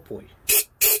 Hopefully.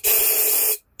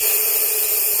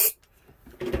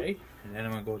 Okay, and then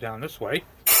I'm going to go down this way.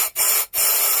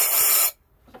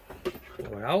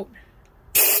 Blow it out.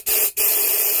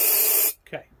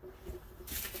 Okay.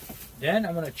 Then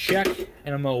I'm going to check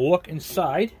and I'm going to look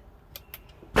inside.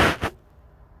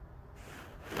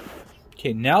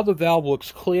 Okay, now the valve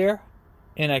looks clear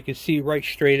and I can see right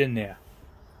straight in there.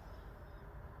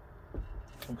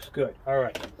 Looks good.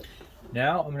 Alright.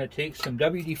 Now I'm going to take some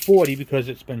WD-40 because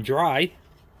it's been dry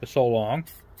for so long.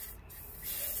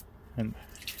 And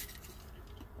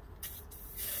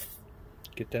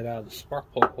get that out of the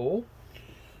spark plug hole.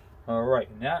 Alright,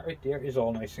 and that right there is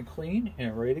all nice and clean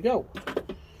and ready to go.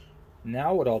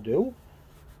 Now what I'll do,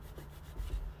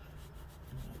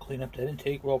 clean up that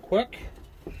intake real quick.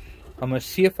 I'm going to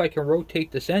see if I can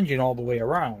rotate this engine all the way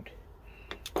around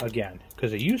again,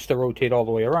 because it used to rotate all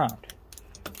the way around.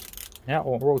 Now it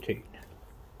won't rotate.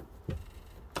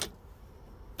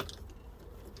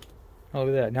 Oh, look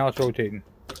at that, now it's rotating.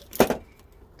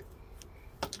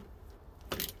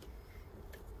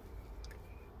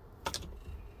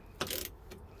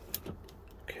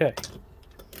 Okay.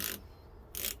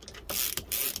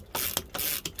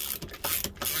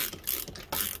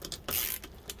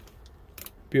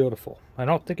 Beautiful. I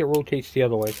don't think it rotates the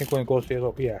other way. I think when it goes the other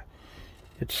way, yeah,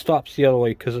 it stops the other way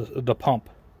because of the pump.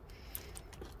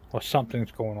 Or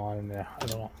something's going on in there. I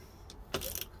don't know.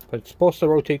 But it's supposed to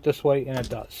rotate this way, and it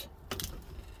does.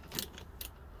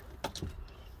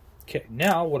 Okay,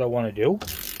 now what I want to do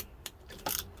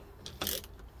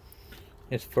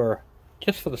is,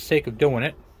 just for the sake of doing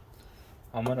it,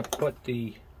 I'm going to put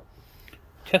the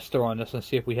tester on this and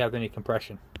see if we have any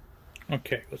compression.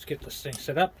 Okay, let's get this thing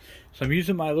set up. So I'm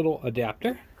using my little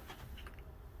adapter.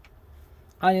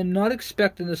 I am not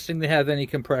expecting this thing to have any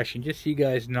compression, just so you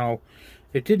guys know.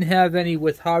 It didn't have any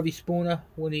with Harvey Spooner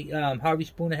when Harvey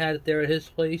Spooner had it there at his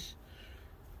place.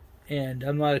 And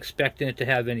I'm not expecting it to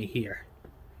have any here.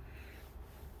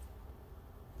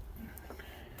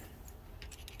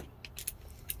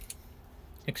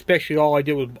 Especially all I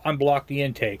did was unblock the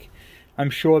intake. I'm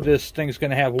sure this thing's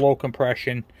going to have low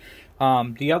compression.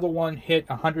 The other one hit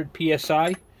 100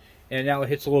 psi, and now it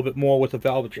hits a little bit more with the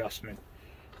valve adjustment.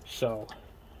 So,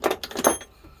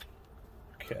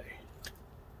 okay.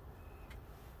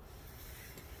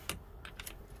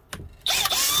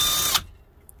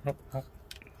 Oh, oh.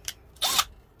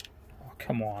 Oh,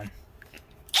 come on.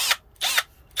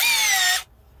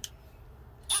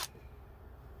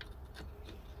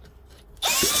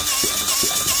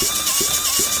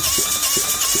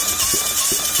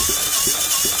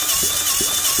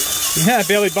 Yeah,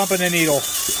 barely bumping the needle.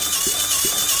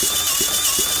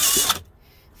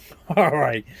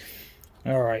 Alright.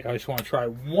 Alright, I just want to try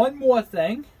one more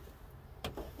thing.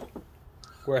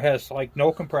 Where it has, like,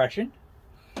 no compression.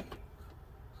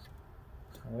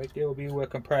 Right there will be where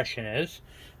compression is.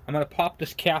 I'm going to pop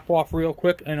this cap off real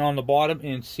quick and on the bottom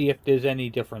and see if there's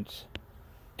any difference.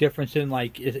 Difference in,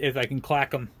 like, if I can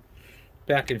clack them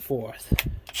back and forth.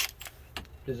 If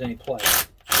there's any play.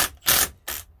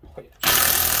 Oh, yeah.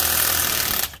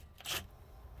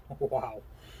 Wow,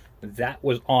 that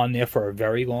was on there for a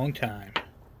very long time.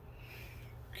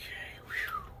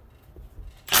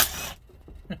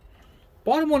 Okay.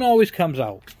 Bottom one always comes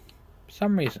out. For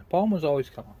some reason, bottom ones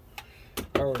always come out.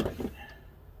 All right.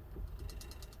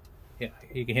 Yeah,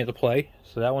 you can hear the play,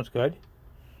 so that one's good.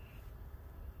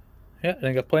 Yeah, I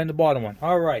think I'm playing the bottom one.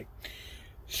 All right.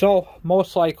 So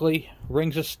most likely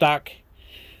rings are stuck.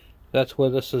 That's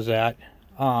where this is at.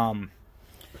 I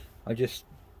just.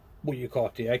 What do you call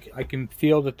it there? I can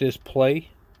feel that there's play.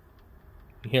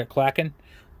 You hear it clacking,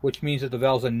 which means that the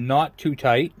valves are not too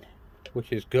tight,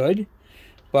 which is good.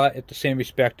 But at the same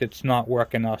respect, it's not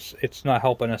working us. It's not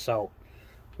helping us out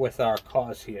with our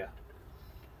cause here.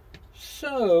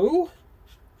 So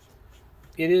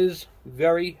it is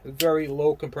very, very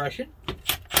low compression,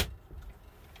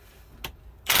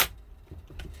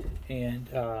 and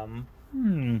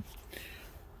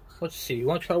let's see. You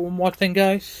want to try one more thing,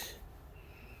 guys?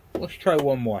 Let's try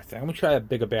one more thing. I'm going to try a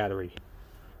bigger battery.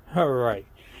 Alright.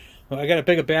 Well, I got a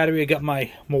bigger battery. I got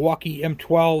my Milwaukee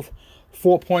M12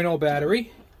 4.0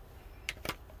 battery.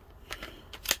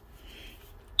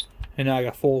 And now I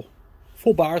got full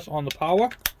bars on the power.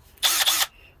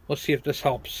 Let's see if this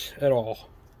helps at all.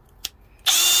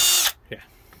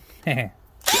 Yeah.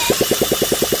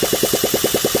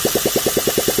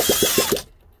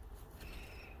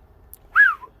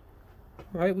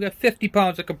 Alright, we got 50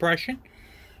 pounds of compression.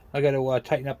 I got to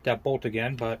tighten up that bolt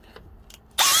again, but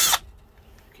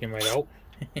came right out.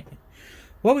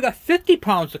 Well, we got 50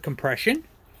 pounds of compression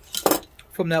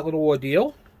from that little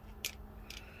ordeal.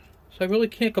 So I really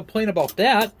can't complain about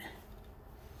that.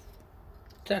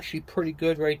 It's actually pretty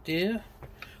good right there.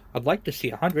 I'd like to see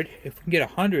 100. If we can get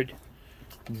 100,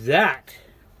 that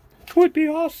would be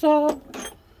awesome.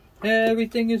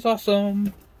 Everything is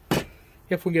awesome.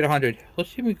 If we can get 100.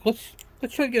 Let's see. Let's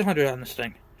try to get 100 on this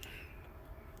thing.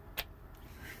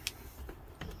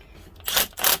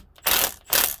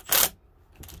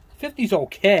 $50's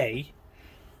okay,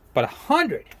 but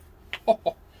 100,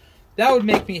 oh, that would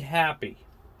make me happy.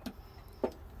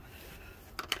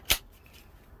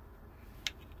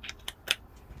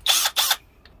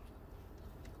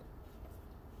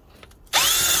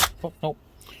 Oh, nope.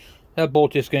 That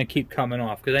bolt is going to keep coming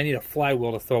off because I need a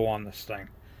flywheel to throw on this thing.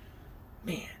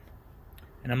 Man.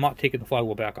 And I'm not taking the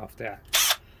flywheel back off that.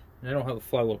 And I don't have a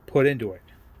flywheel to put into it.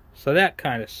 So that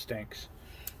kind of stinks.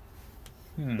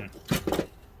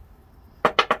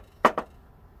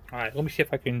 Alright, let me see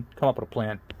if I can come up with a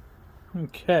plan.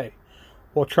 Okay,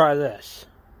 we'll try this.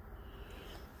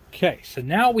 Okay, so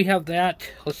now we have that.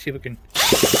 Let's see if we can...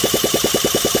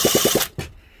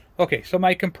 Okay, so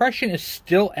my compression is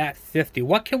still at 50.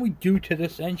 What can we do to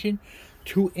this engine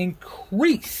to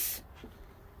increase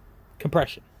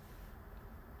compression?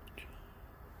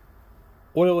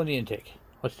 Oil in the intake.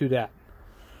 Let's do that.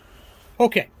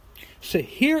 Okay, so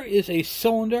here is a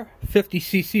cylinder,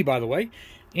 50cc by the way,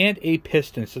 and a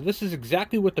piston. So this is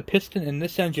exactly what the piston in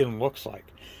this engine looks like.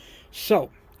 So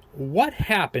what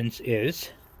happens is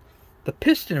the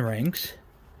piston rings,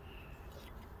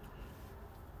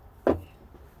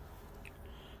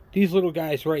 these little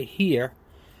guys right here,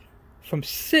 from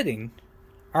sitting,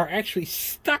 are actually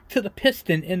stuck to the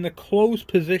piston in the closed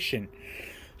position.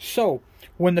 So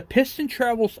when the piston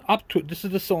travels up to, this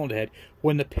is the cylinder head,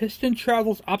 when the piston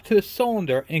travels up to the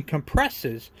cylinder and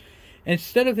compresses,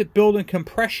 instead of it building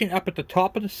compression up at the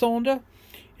top of the cylinder,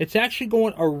 it's actually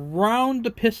going around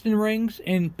the piston rings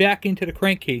and back into the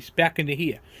crankcase, back into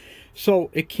here.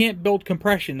 So it can't build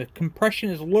compression. The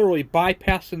compression is literally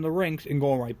bypassing the rings and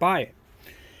going right by it.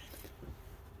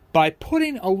 By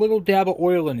putting a little dab of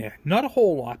oil in there, not a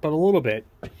whole lot, but a little bit,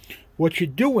 what you're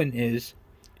doing is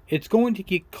it's going to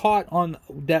get caught on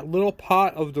that little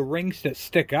part of the rings that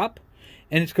stick up,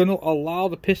 and it's going to allow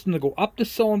the piston to go up the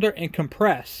cylinder and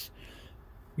compress,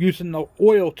 using the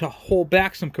oil to hold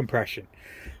back some compression.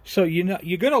 So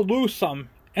you're going to lose some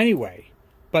anyway,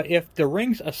 but if the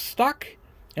rings are stuck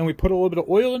and we put a little bit of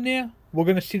oil in there, we're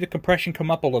going to see the compression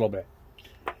come up a little bit.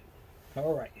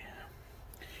 All right.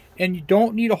 And you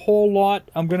don't need a whole lot.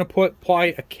 I'm going to apply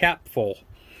a cap full.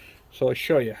 So I'll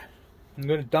show you. I'm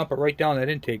going to dump it right down that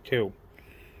intake too.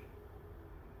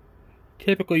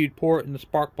 Typically you'd pour it in the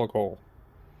spark plug hole.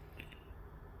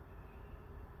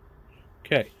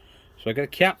 Okay. So I got a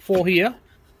cap full here.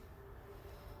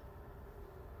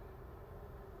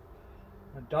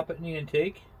 I'm going to dump it in the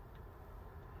intake.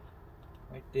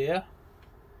 Right there.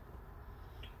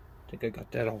 I think I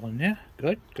got that all in there.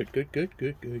 Good, good, good, good,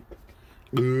 good, good.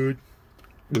 Good,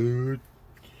 good.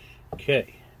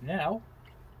 Okay, now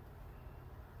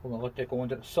we're going to let that go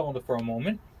into the cylinder for a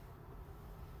moment.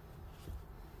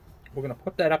 We're going to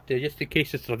put that up there just in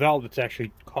case it's the valve that's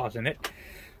actually causing it.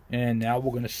 And now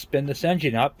we're going to spin this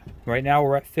engine up. Right now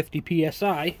we're at 50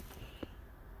 psi.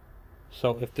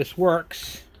 So if this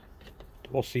works,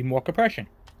 we'll see more compression.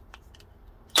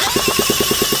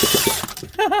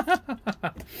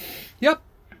 Yep.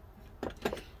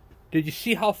 Did you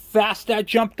see how fast that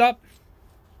jumped up?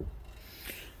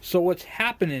 So what's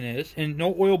happening is, and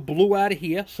no oil blew out of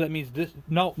here, so that means this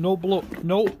no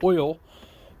oil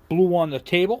blew on the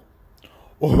table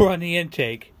or on the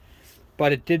intake,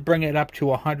 but it did bring it up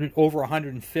to over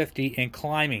 150 and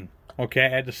climbing. Okay, I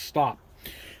had to stop.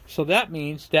 So that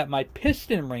means that my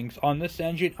piston rings on this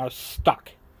engine are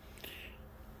stuck,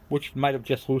 which might have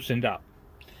just loosened up.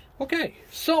 Okay,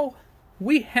 so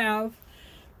we have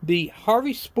the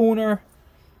Harvey Spooner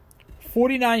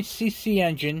 49cc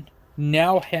engine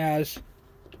now has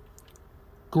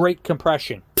great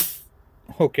compression,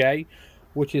 okay,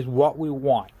 which is what we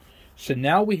want. So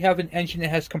now we have an engine that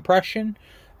has compression.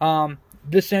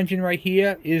 This engine right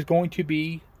here is going to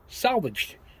be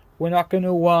salvaged. We're not going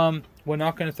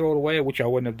to throw it away, which I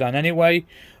wouldn't have done anyway,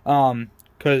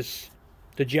 because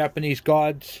the Japanese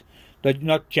gods.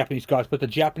 Not Japanese gods, but the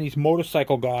Japanese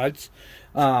motorcycle gods,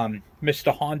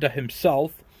 Mr. Honda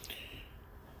himself,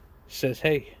 says,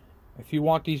 hey, if you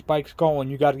want these bikes going,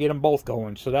 you got to get them both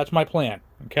going. So that's my plan,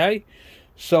 okay?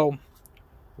 So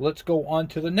let's go on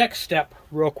to the next step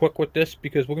real quick with this,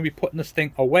 because we're going to be putting this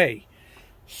thing away.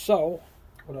 So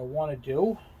what I want to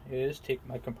do is take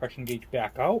my compression gauge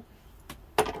back out.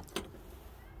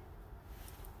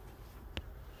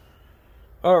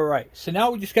 Alright, so now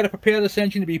we just got to prepare this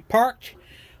engine to be parked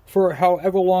for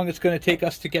however long it's going to take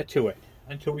us to get to it.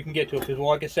 Until we can get to it. Because, well,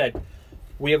 like I said,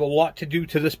 we have a lot to do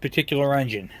to this particular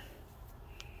engine.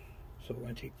 So we're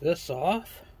going to take this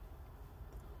off.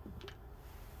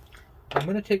 I'm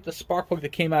going to take the spark plug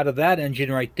that came out of that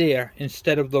engine right there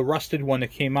instead of the rusted one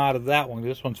that came out of that one.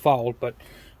 This one's fouled, but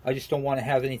I just don't want to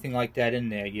have anything like that in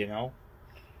there, you know.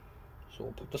 So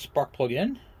we'll put the spark plug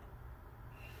in.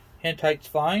 Hand tight's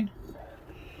fine.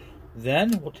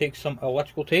 Then we'll take some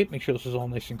electrical tape, make sure this is all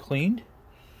nice and cleaned,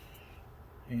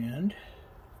 and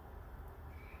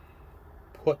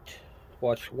watch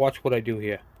what I do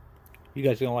here. You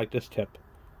guys are going to like this tip.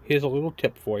 Here's a little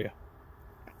tip for you.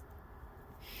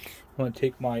 I'm going to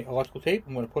take my electrical tape,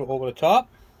 I'm going to put it over the top.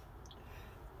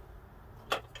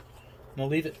 I'm going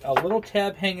to leave it a little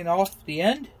tab hanging off the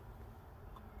end.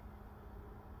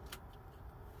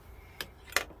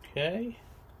 Okay.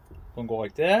 Going to go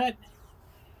like that.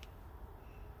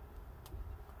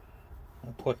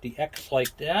 I'll put the X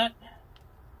like that.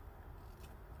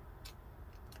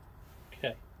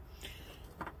 Okay.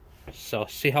 So,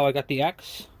 see how I got the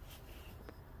X?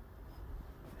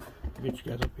 Get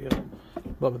you guys up here a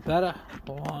little bit better.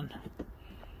 Hold on.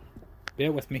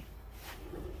 Bear with me.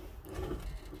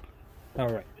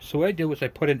 Alright, so what I do is I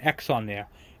put an X on there,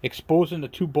 exposing the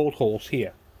two bolt holes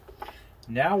here.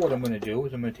 Now what I'm going to do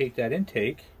is I'm going to take that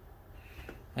intake,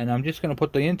 and I'm just going to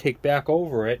put the intake back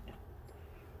over it,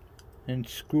 and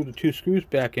screw the two screws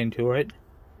back into it,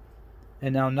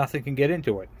 and now nothing can get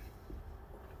into it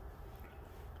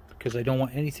because I don't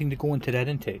want anything to go into that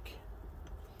intake.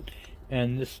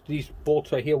 And these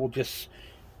bolts right here will just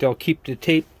they'll keep the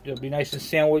tape. They'll be nice and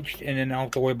sandwiched, and then I don't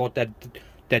have to worry about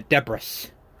that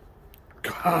debris.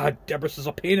 God, debris is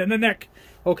a pain in the neck.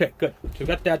 Okay, good. So we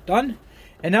got that done,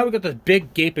 and now we got this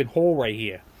big gaping hole right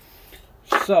here.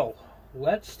 So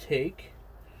let's take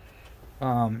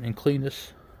and clean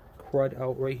this crud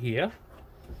out right here.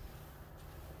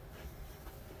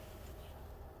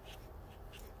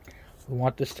 We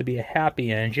want this to be a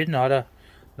happy engine, not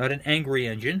an angry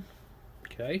engine.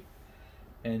 Okay.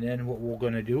 And then what we're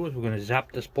going to do is we're going to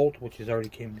zap this bolt, which has already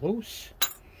came loose,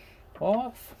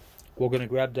 off. We're going to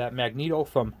grab that magneto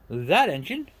from that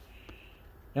engine,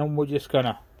 and we're just going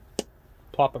to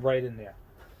plop it right in there.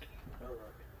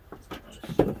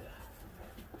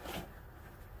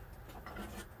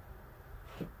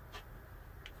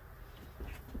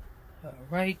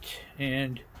 Alright,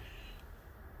 and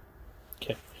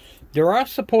okay. There are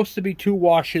supposed to be two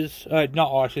washers,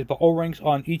 not washers, but O-rings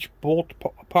on each bolt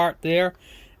part there.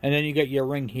 And then you get your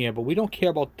ring here. But we don't care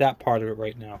about that part of it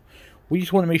right now. We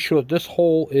just want to make sure that this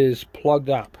hole is plugged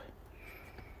up.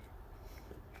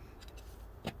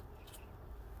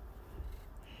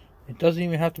 It doesn't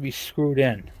even have to be screwed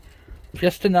in.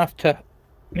 Just enough to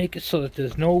make it so that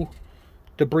there's no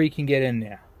debris can get in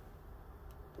there.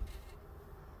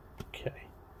 Okay.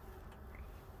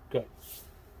 Good.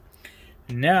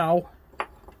 Now,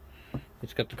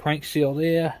 it's got the crank seal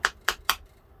there,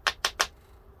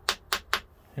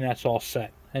 and that's all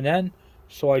set. And then,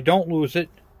 so I don't lose it,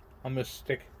 I'm going to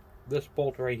stick this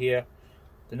bolt right here,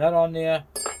 the nut on there,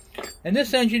 and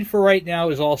this engine for right now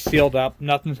is all sealed up.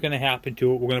 Nothing's going to happen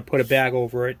to it. We're going to put a bag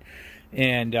over it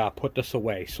and put this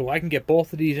away. So I can get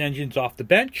both of these engines off the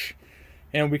bench,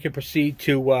 and we can proceed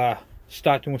to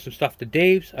start doing some stuff to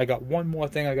Dave's. I got one more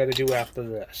thing I got to do after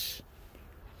this.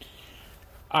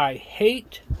 I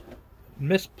hate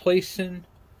misplacing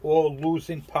or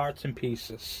losing parts and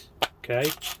pieces. Okay?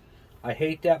 I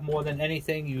hate that more than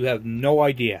anything. You have no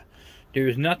idea. There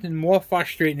is nothing more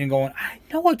frustrating than going, I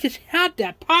know I just had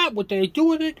that part. What did I do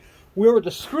with it? Where are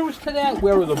the screws to that?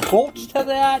 Where are the bolts to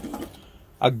that?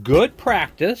 A good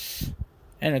practice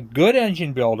and a good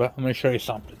engine builder. I'm going to show you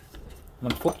something. I'm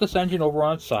going to flip this engine over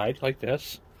on its side like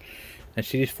this. And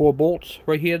see these four bolts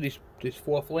right here? These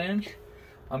four flange?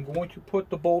 I'm going to put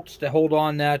the bolts that hold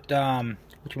on that,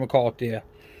 whatchamacallit there,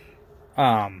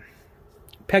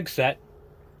 peg set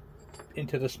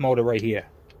into this motor right here.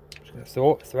 Just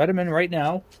going to thread them in right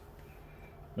now.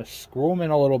 I'm going to screw them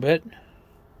in a little bit.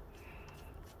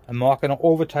 I'm not going to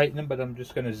over tighten them, but I'm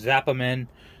just going to zap them in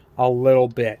a little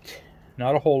bit.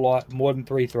 Not a whole lot, more than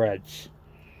 3 threads.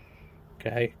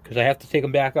 Okay, because I have to take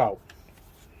them back out.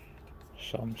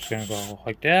 So I'm just going to go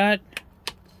like that,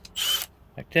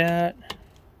 like that.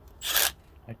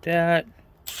 Like that.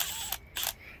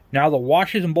 Now the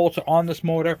washers and bolts are on this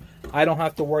motor. I don't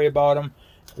have to worry about them.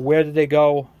 Where did they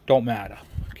go? Don't matter.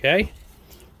 Okay?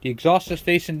 The exhaust is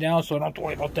facing down, so I don't have to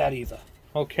worry about that either.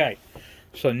 Okay.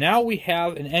 So now we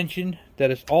have an engine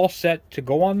that is all set to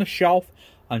go on the shelf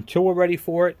until we're ready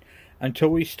for it, until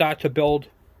we start to build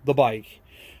the bike.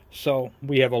 So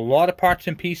we have a lot of parts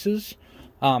and pieces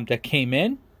that came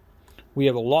in. We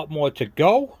have a lot more to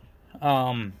go.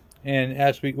 And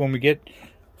when we get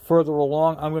further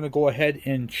along, I'm going to go ahead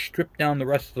and strip down the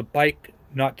rest of the bike.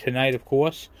 Not tonight, of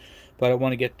course, but I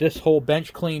want to get this whole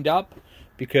bench cleaned up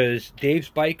because Dave's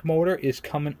bike motor is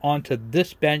coming onto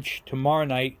this bench tomorrow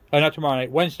night. Not tomorrow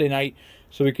night, Wednesday night,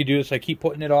 so we could do this. I keep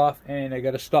putting it off, and I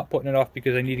got to stop putting it off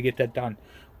because I need to get that done.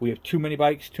 We have too many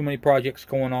bikes, too many projects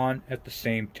going on at the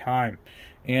same time.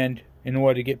 And in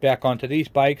order to get back onto these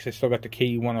bikes, I still got the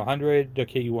KU100, the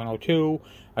KU102.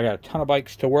 I got a ton of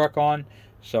bikes to work on.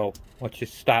 So let's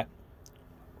just start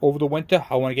over the winter.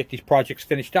 I want to get these projects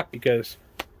finished up because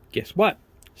guess what?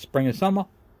 Spring and summer,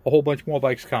 a whole bunch more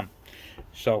bikes come.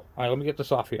 So, all right, let me get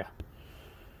this off here.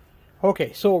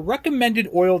 Okay, so a recommended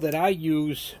oil that I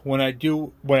use when I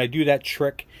do that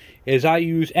trick is I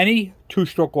use any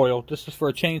 2-stroke oil. This is for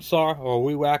a chainsaw or a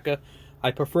weed whacker. I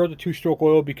prefer the 2-stroke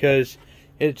oil because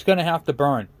it's going to have to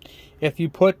burn. If you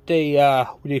put the,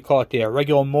 what do you call it there,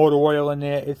 regular motor oil in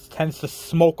there, it tends to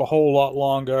smoke a whole lot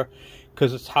longer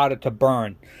because it's harder to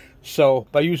burn. So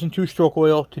by using 2-stroke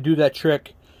oil to do that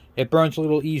trick, it burns a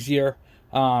little easier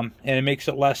and it makes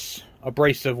it less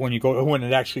abrasive when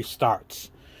it actually starts.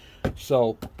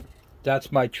 So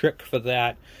that's my trick for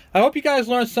that. I hope you guys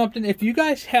learned something. If you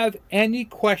guys have any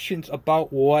questions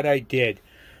about what I did,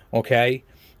 okay,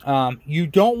 you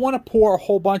don't want to pour a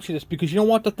whole bunch of this because you don't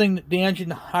want the engine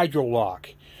to hydro lock.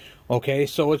 Okay,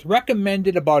 so it's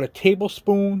recommended about a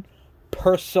tablespoon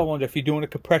per cylinder if you're doing a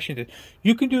compression.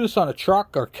 You can do this on a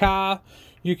truck or car.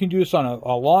 You can do this on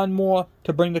a lawnmower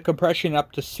to bring the compression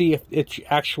up to see if it's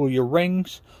actually your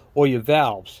rings or your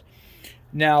valves.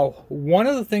 Now, one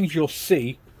of the things you'll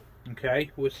see,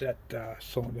 okay, was that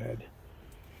cylinder head.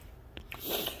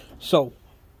 So,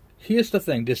 here's the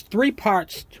thing. There's 3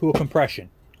 parts to a compression,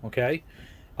 okay?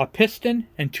 A piston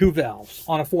and 2 valves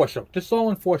on a 4-stroke. This is all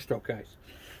in 4-stroke, guys,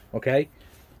 okay?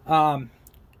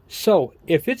 So,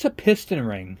 if it's a piston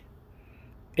ring,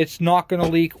 it's not going to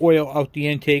leak oil out the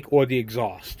intake or the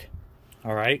exhaust,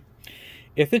 all right?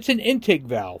 If it's an intake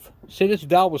valve, say this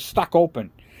valve was stuck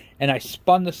open, and I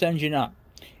spun this engine up,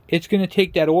 it's going to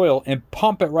take that oil and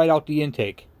pump it right out the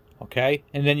intake, okay?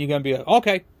 And then you're going to be like,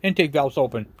 okay, intake valve's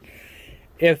open.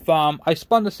 If I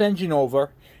spun this engine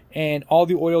over and all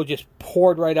the oil just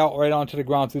poured right out right onto the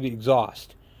ground through the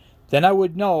exhaust, then I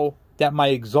would know that my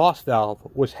exhaust valve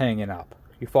was hanging up.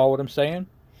 You follow what I'm saying?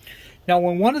 Now,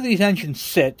 when one of these engines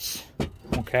sits,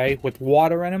 okay, with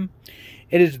water in them,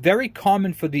 it is very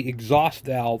common for the exhaust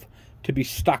valve to be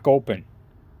stuck open,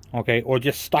 okay, or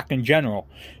just stuck in general.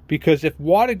 Because if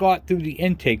water got through the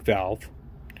intake valve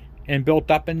and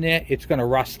built up in there, it's going to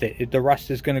rust it. The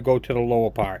rust is going to go to the lower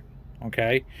part,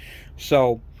 okay?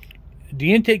 So,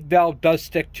 the intake valve does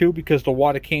stick too because the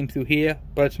water came through here,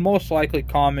 but it's most likely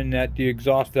common that the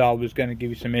exhaust valve is going to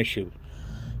give you some issues.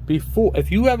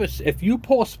 If you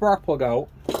pull a spark plug out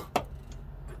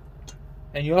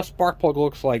and your spark plug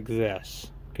looks like this,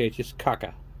 okay, it's just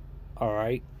caca, all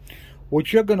right,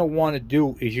 what you're going to want to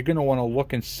do is you're going to want to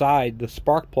look inside the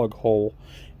spark plug hole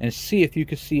and see if you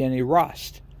can see any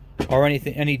rust or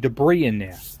any debris in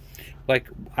there. Like,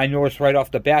 I noticed right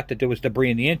off the bat that there was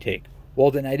debris in the intake.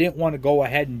 Well, then I didn't want to go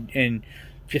ahead and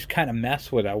just kind of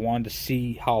mess with it. I wanted to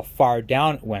see how far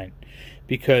down it went,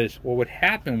 because what would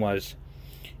happen was,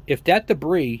 if that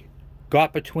debris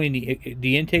got between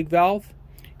the intake valve,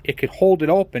 it could hold it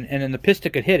open and then the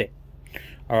piston could hit it,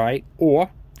 all right?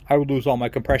 Or I would lose all my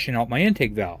compression out my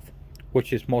intake valve,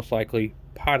 which is most likely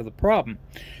part of the problem.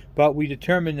 But we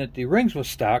determined that the rings were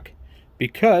stuck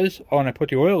because when I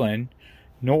put the oil in,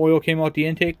 no oil came out the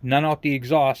intake, none out the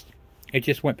exhaust. It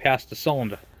just went past the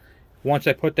cylinder. Once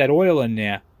I put that oil in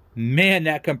there, man,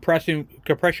 that compression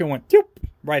went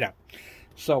right up.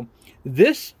 So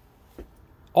this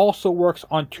also works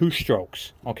on 2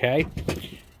 strokes, okay?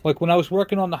 Like when I was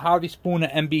working on the Harvey Spooner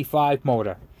MB5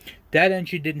 motor, that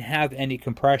engine didn't have any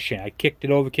compression. I kicked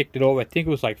it over. I think it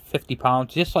was like 50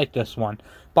 pounds, just like this one,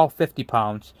 about 50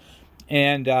 pounds.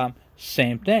 And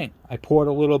same thing. I poured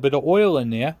a little bit of oil in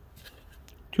there,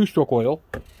 2-stroke oil.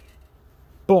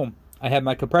 Boom, I had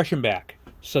my compression back.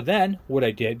 So then, what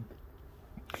I did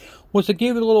was I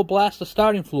gave it a little blast of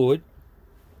starting fluid.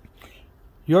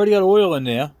 You already got oil in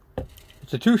there.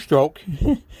 It's a 2-stroke,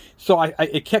 so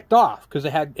it kicked off because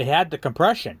it had the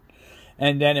compression,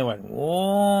 and then it went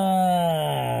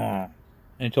whoa,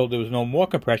 until there was no more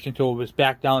compression until it was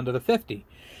back down to the 50.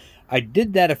 I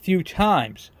did that a few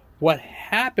times. What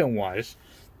happened was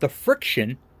the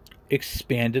friction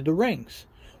expanded the rings.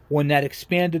 When that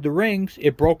expanded the rings,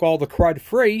 it broke all the crud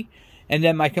free, and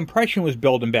then my compression was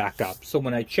building back up. So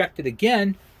when I checked it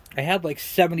again, I had like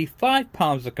 75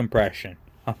 pounds of compression.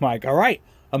 I'm like, all right,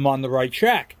 I'm on the right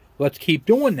track. Let's keep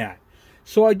doing that.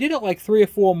 So I did it like 3 or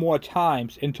 4 more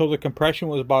times until the compression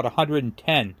was about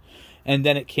 110, and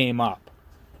then it came up.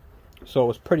 So it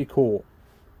was pretty cool.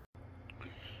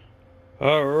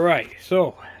 All right,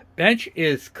 so bench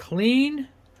is clean.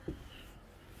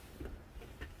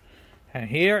 And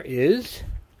here is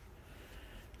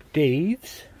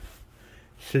Dave's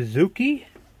Suzuki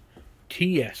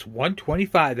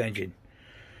TS125 engine.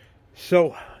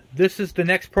 So this is the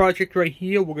next project right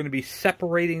here. We're going to be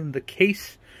separating the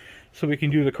case so we can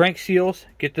do the crank seals,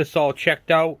 get this all checked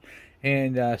out,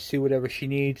 and see whatever she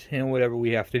needs and whatever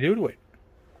we have to do to it.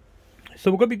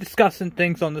 So we're going to be discussing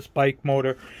things on this bike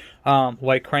motor,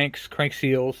 like cranks, crank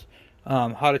seals,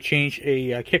 how to change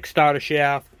a Kickstarter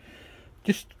shaft,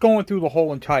 just going through the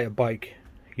whole entire bike.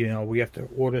 You know, we have to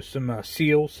order some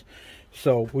seals.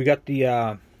 So we got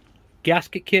the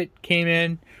gasket kit came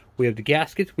in. We have the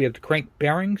gaskets, we have the crank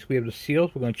bearings, we have the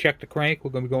seals. We're going to check the crank.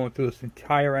 We're going to be going through this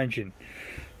entire engine.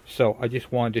 So I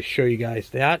just wanted to show you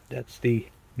guys that. That's the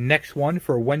next one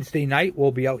for Wednesday night.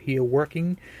 We'll be out here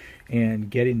working and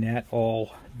getting that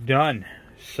all done.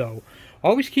 So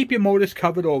always keep your motors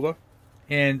covered over,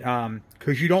 and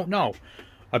because you don't know,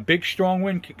 a big strong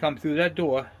wind can come through that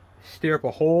door, stir up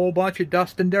a whole bunch of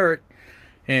dust and dirt,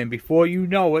 and before you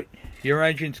know it, your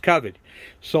engine's covered.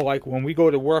 So like when we go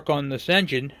to work on this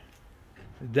engine,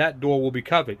 that door will be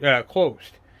covered,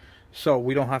 closed, so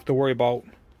we don't have to worry about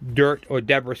dirt or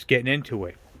debris getting into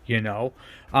it, you know.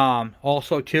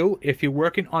 Also too, if you're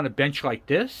working on a bench like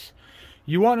this,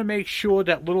 you want to make sure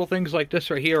that little things like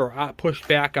this right here are pushed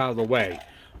back out of the way.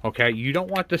 Okay, you don't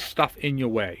want this stuff in your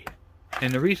way.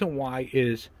 And the reason why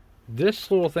is this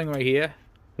little thing right here,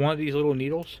 one of these little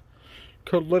needles,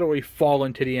 could literally fall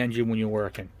into the engine when you're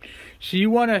working. So you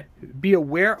want to be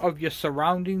aware of your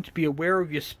surroundings, be aware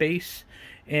of your space,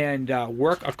 and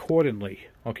work accordingly.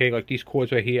 Okay, like these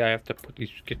cords right here, I have to put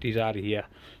these, get these out of here,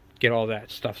 get all that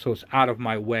stuff so it's out of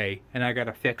my way. And I got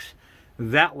to fix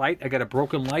that light. I got a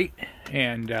broken light,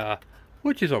 and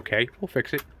which is okay. We'll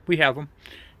fix it. We have them.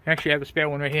 Actually, I have a spare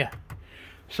one right here.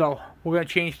 So we're going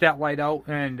to change that light out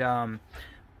and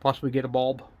possibly get a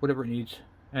bulb, whatever it needs.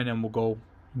 And then we'll go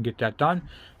and get that done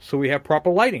so we have proper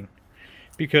lighting.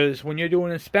 Because when you're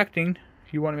doing inspecting,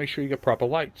 you want to make sure you get proper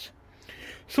lights.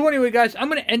 So anyway, guys, I'm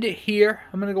going to end it here.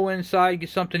 I'm going to go inside, get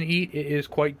something to eat. It is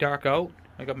quite dark out.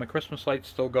 I got my Christmas lights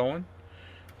still going.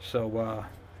 So,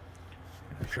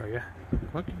 I'll show you.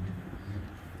 Look.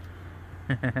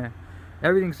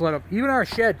 Everything's lit up. Even our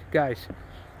shed, guys.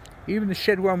 Even the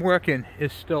shed where I'm working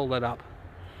is still lit up.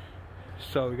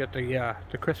 So we got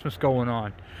the Christmas going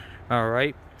on.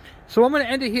 Alright. So I'm going to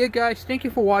end it here, guys. Thank you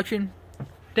for watching.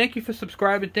 Thank you for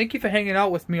subscribing. Thank you for hanging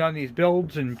out with me on these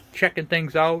builds and checking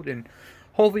things out. And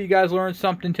hopefully you guys learned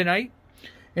something tonight.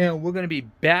 And we're going to be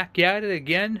back at it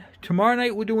again. Tomorrow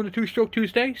night we're doing a 2-Stroke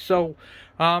Tuesday. So,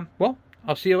 well,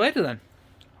 I'll see you later then.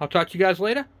 I'll talk to you guys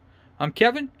later. I'm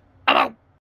Kevin. I'm out.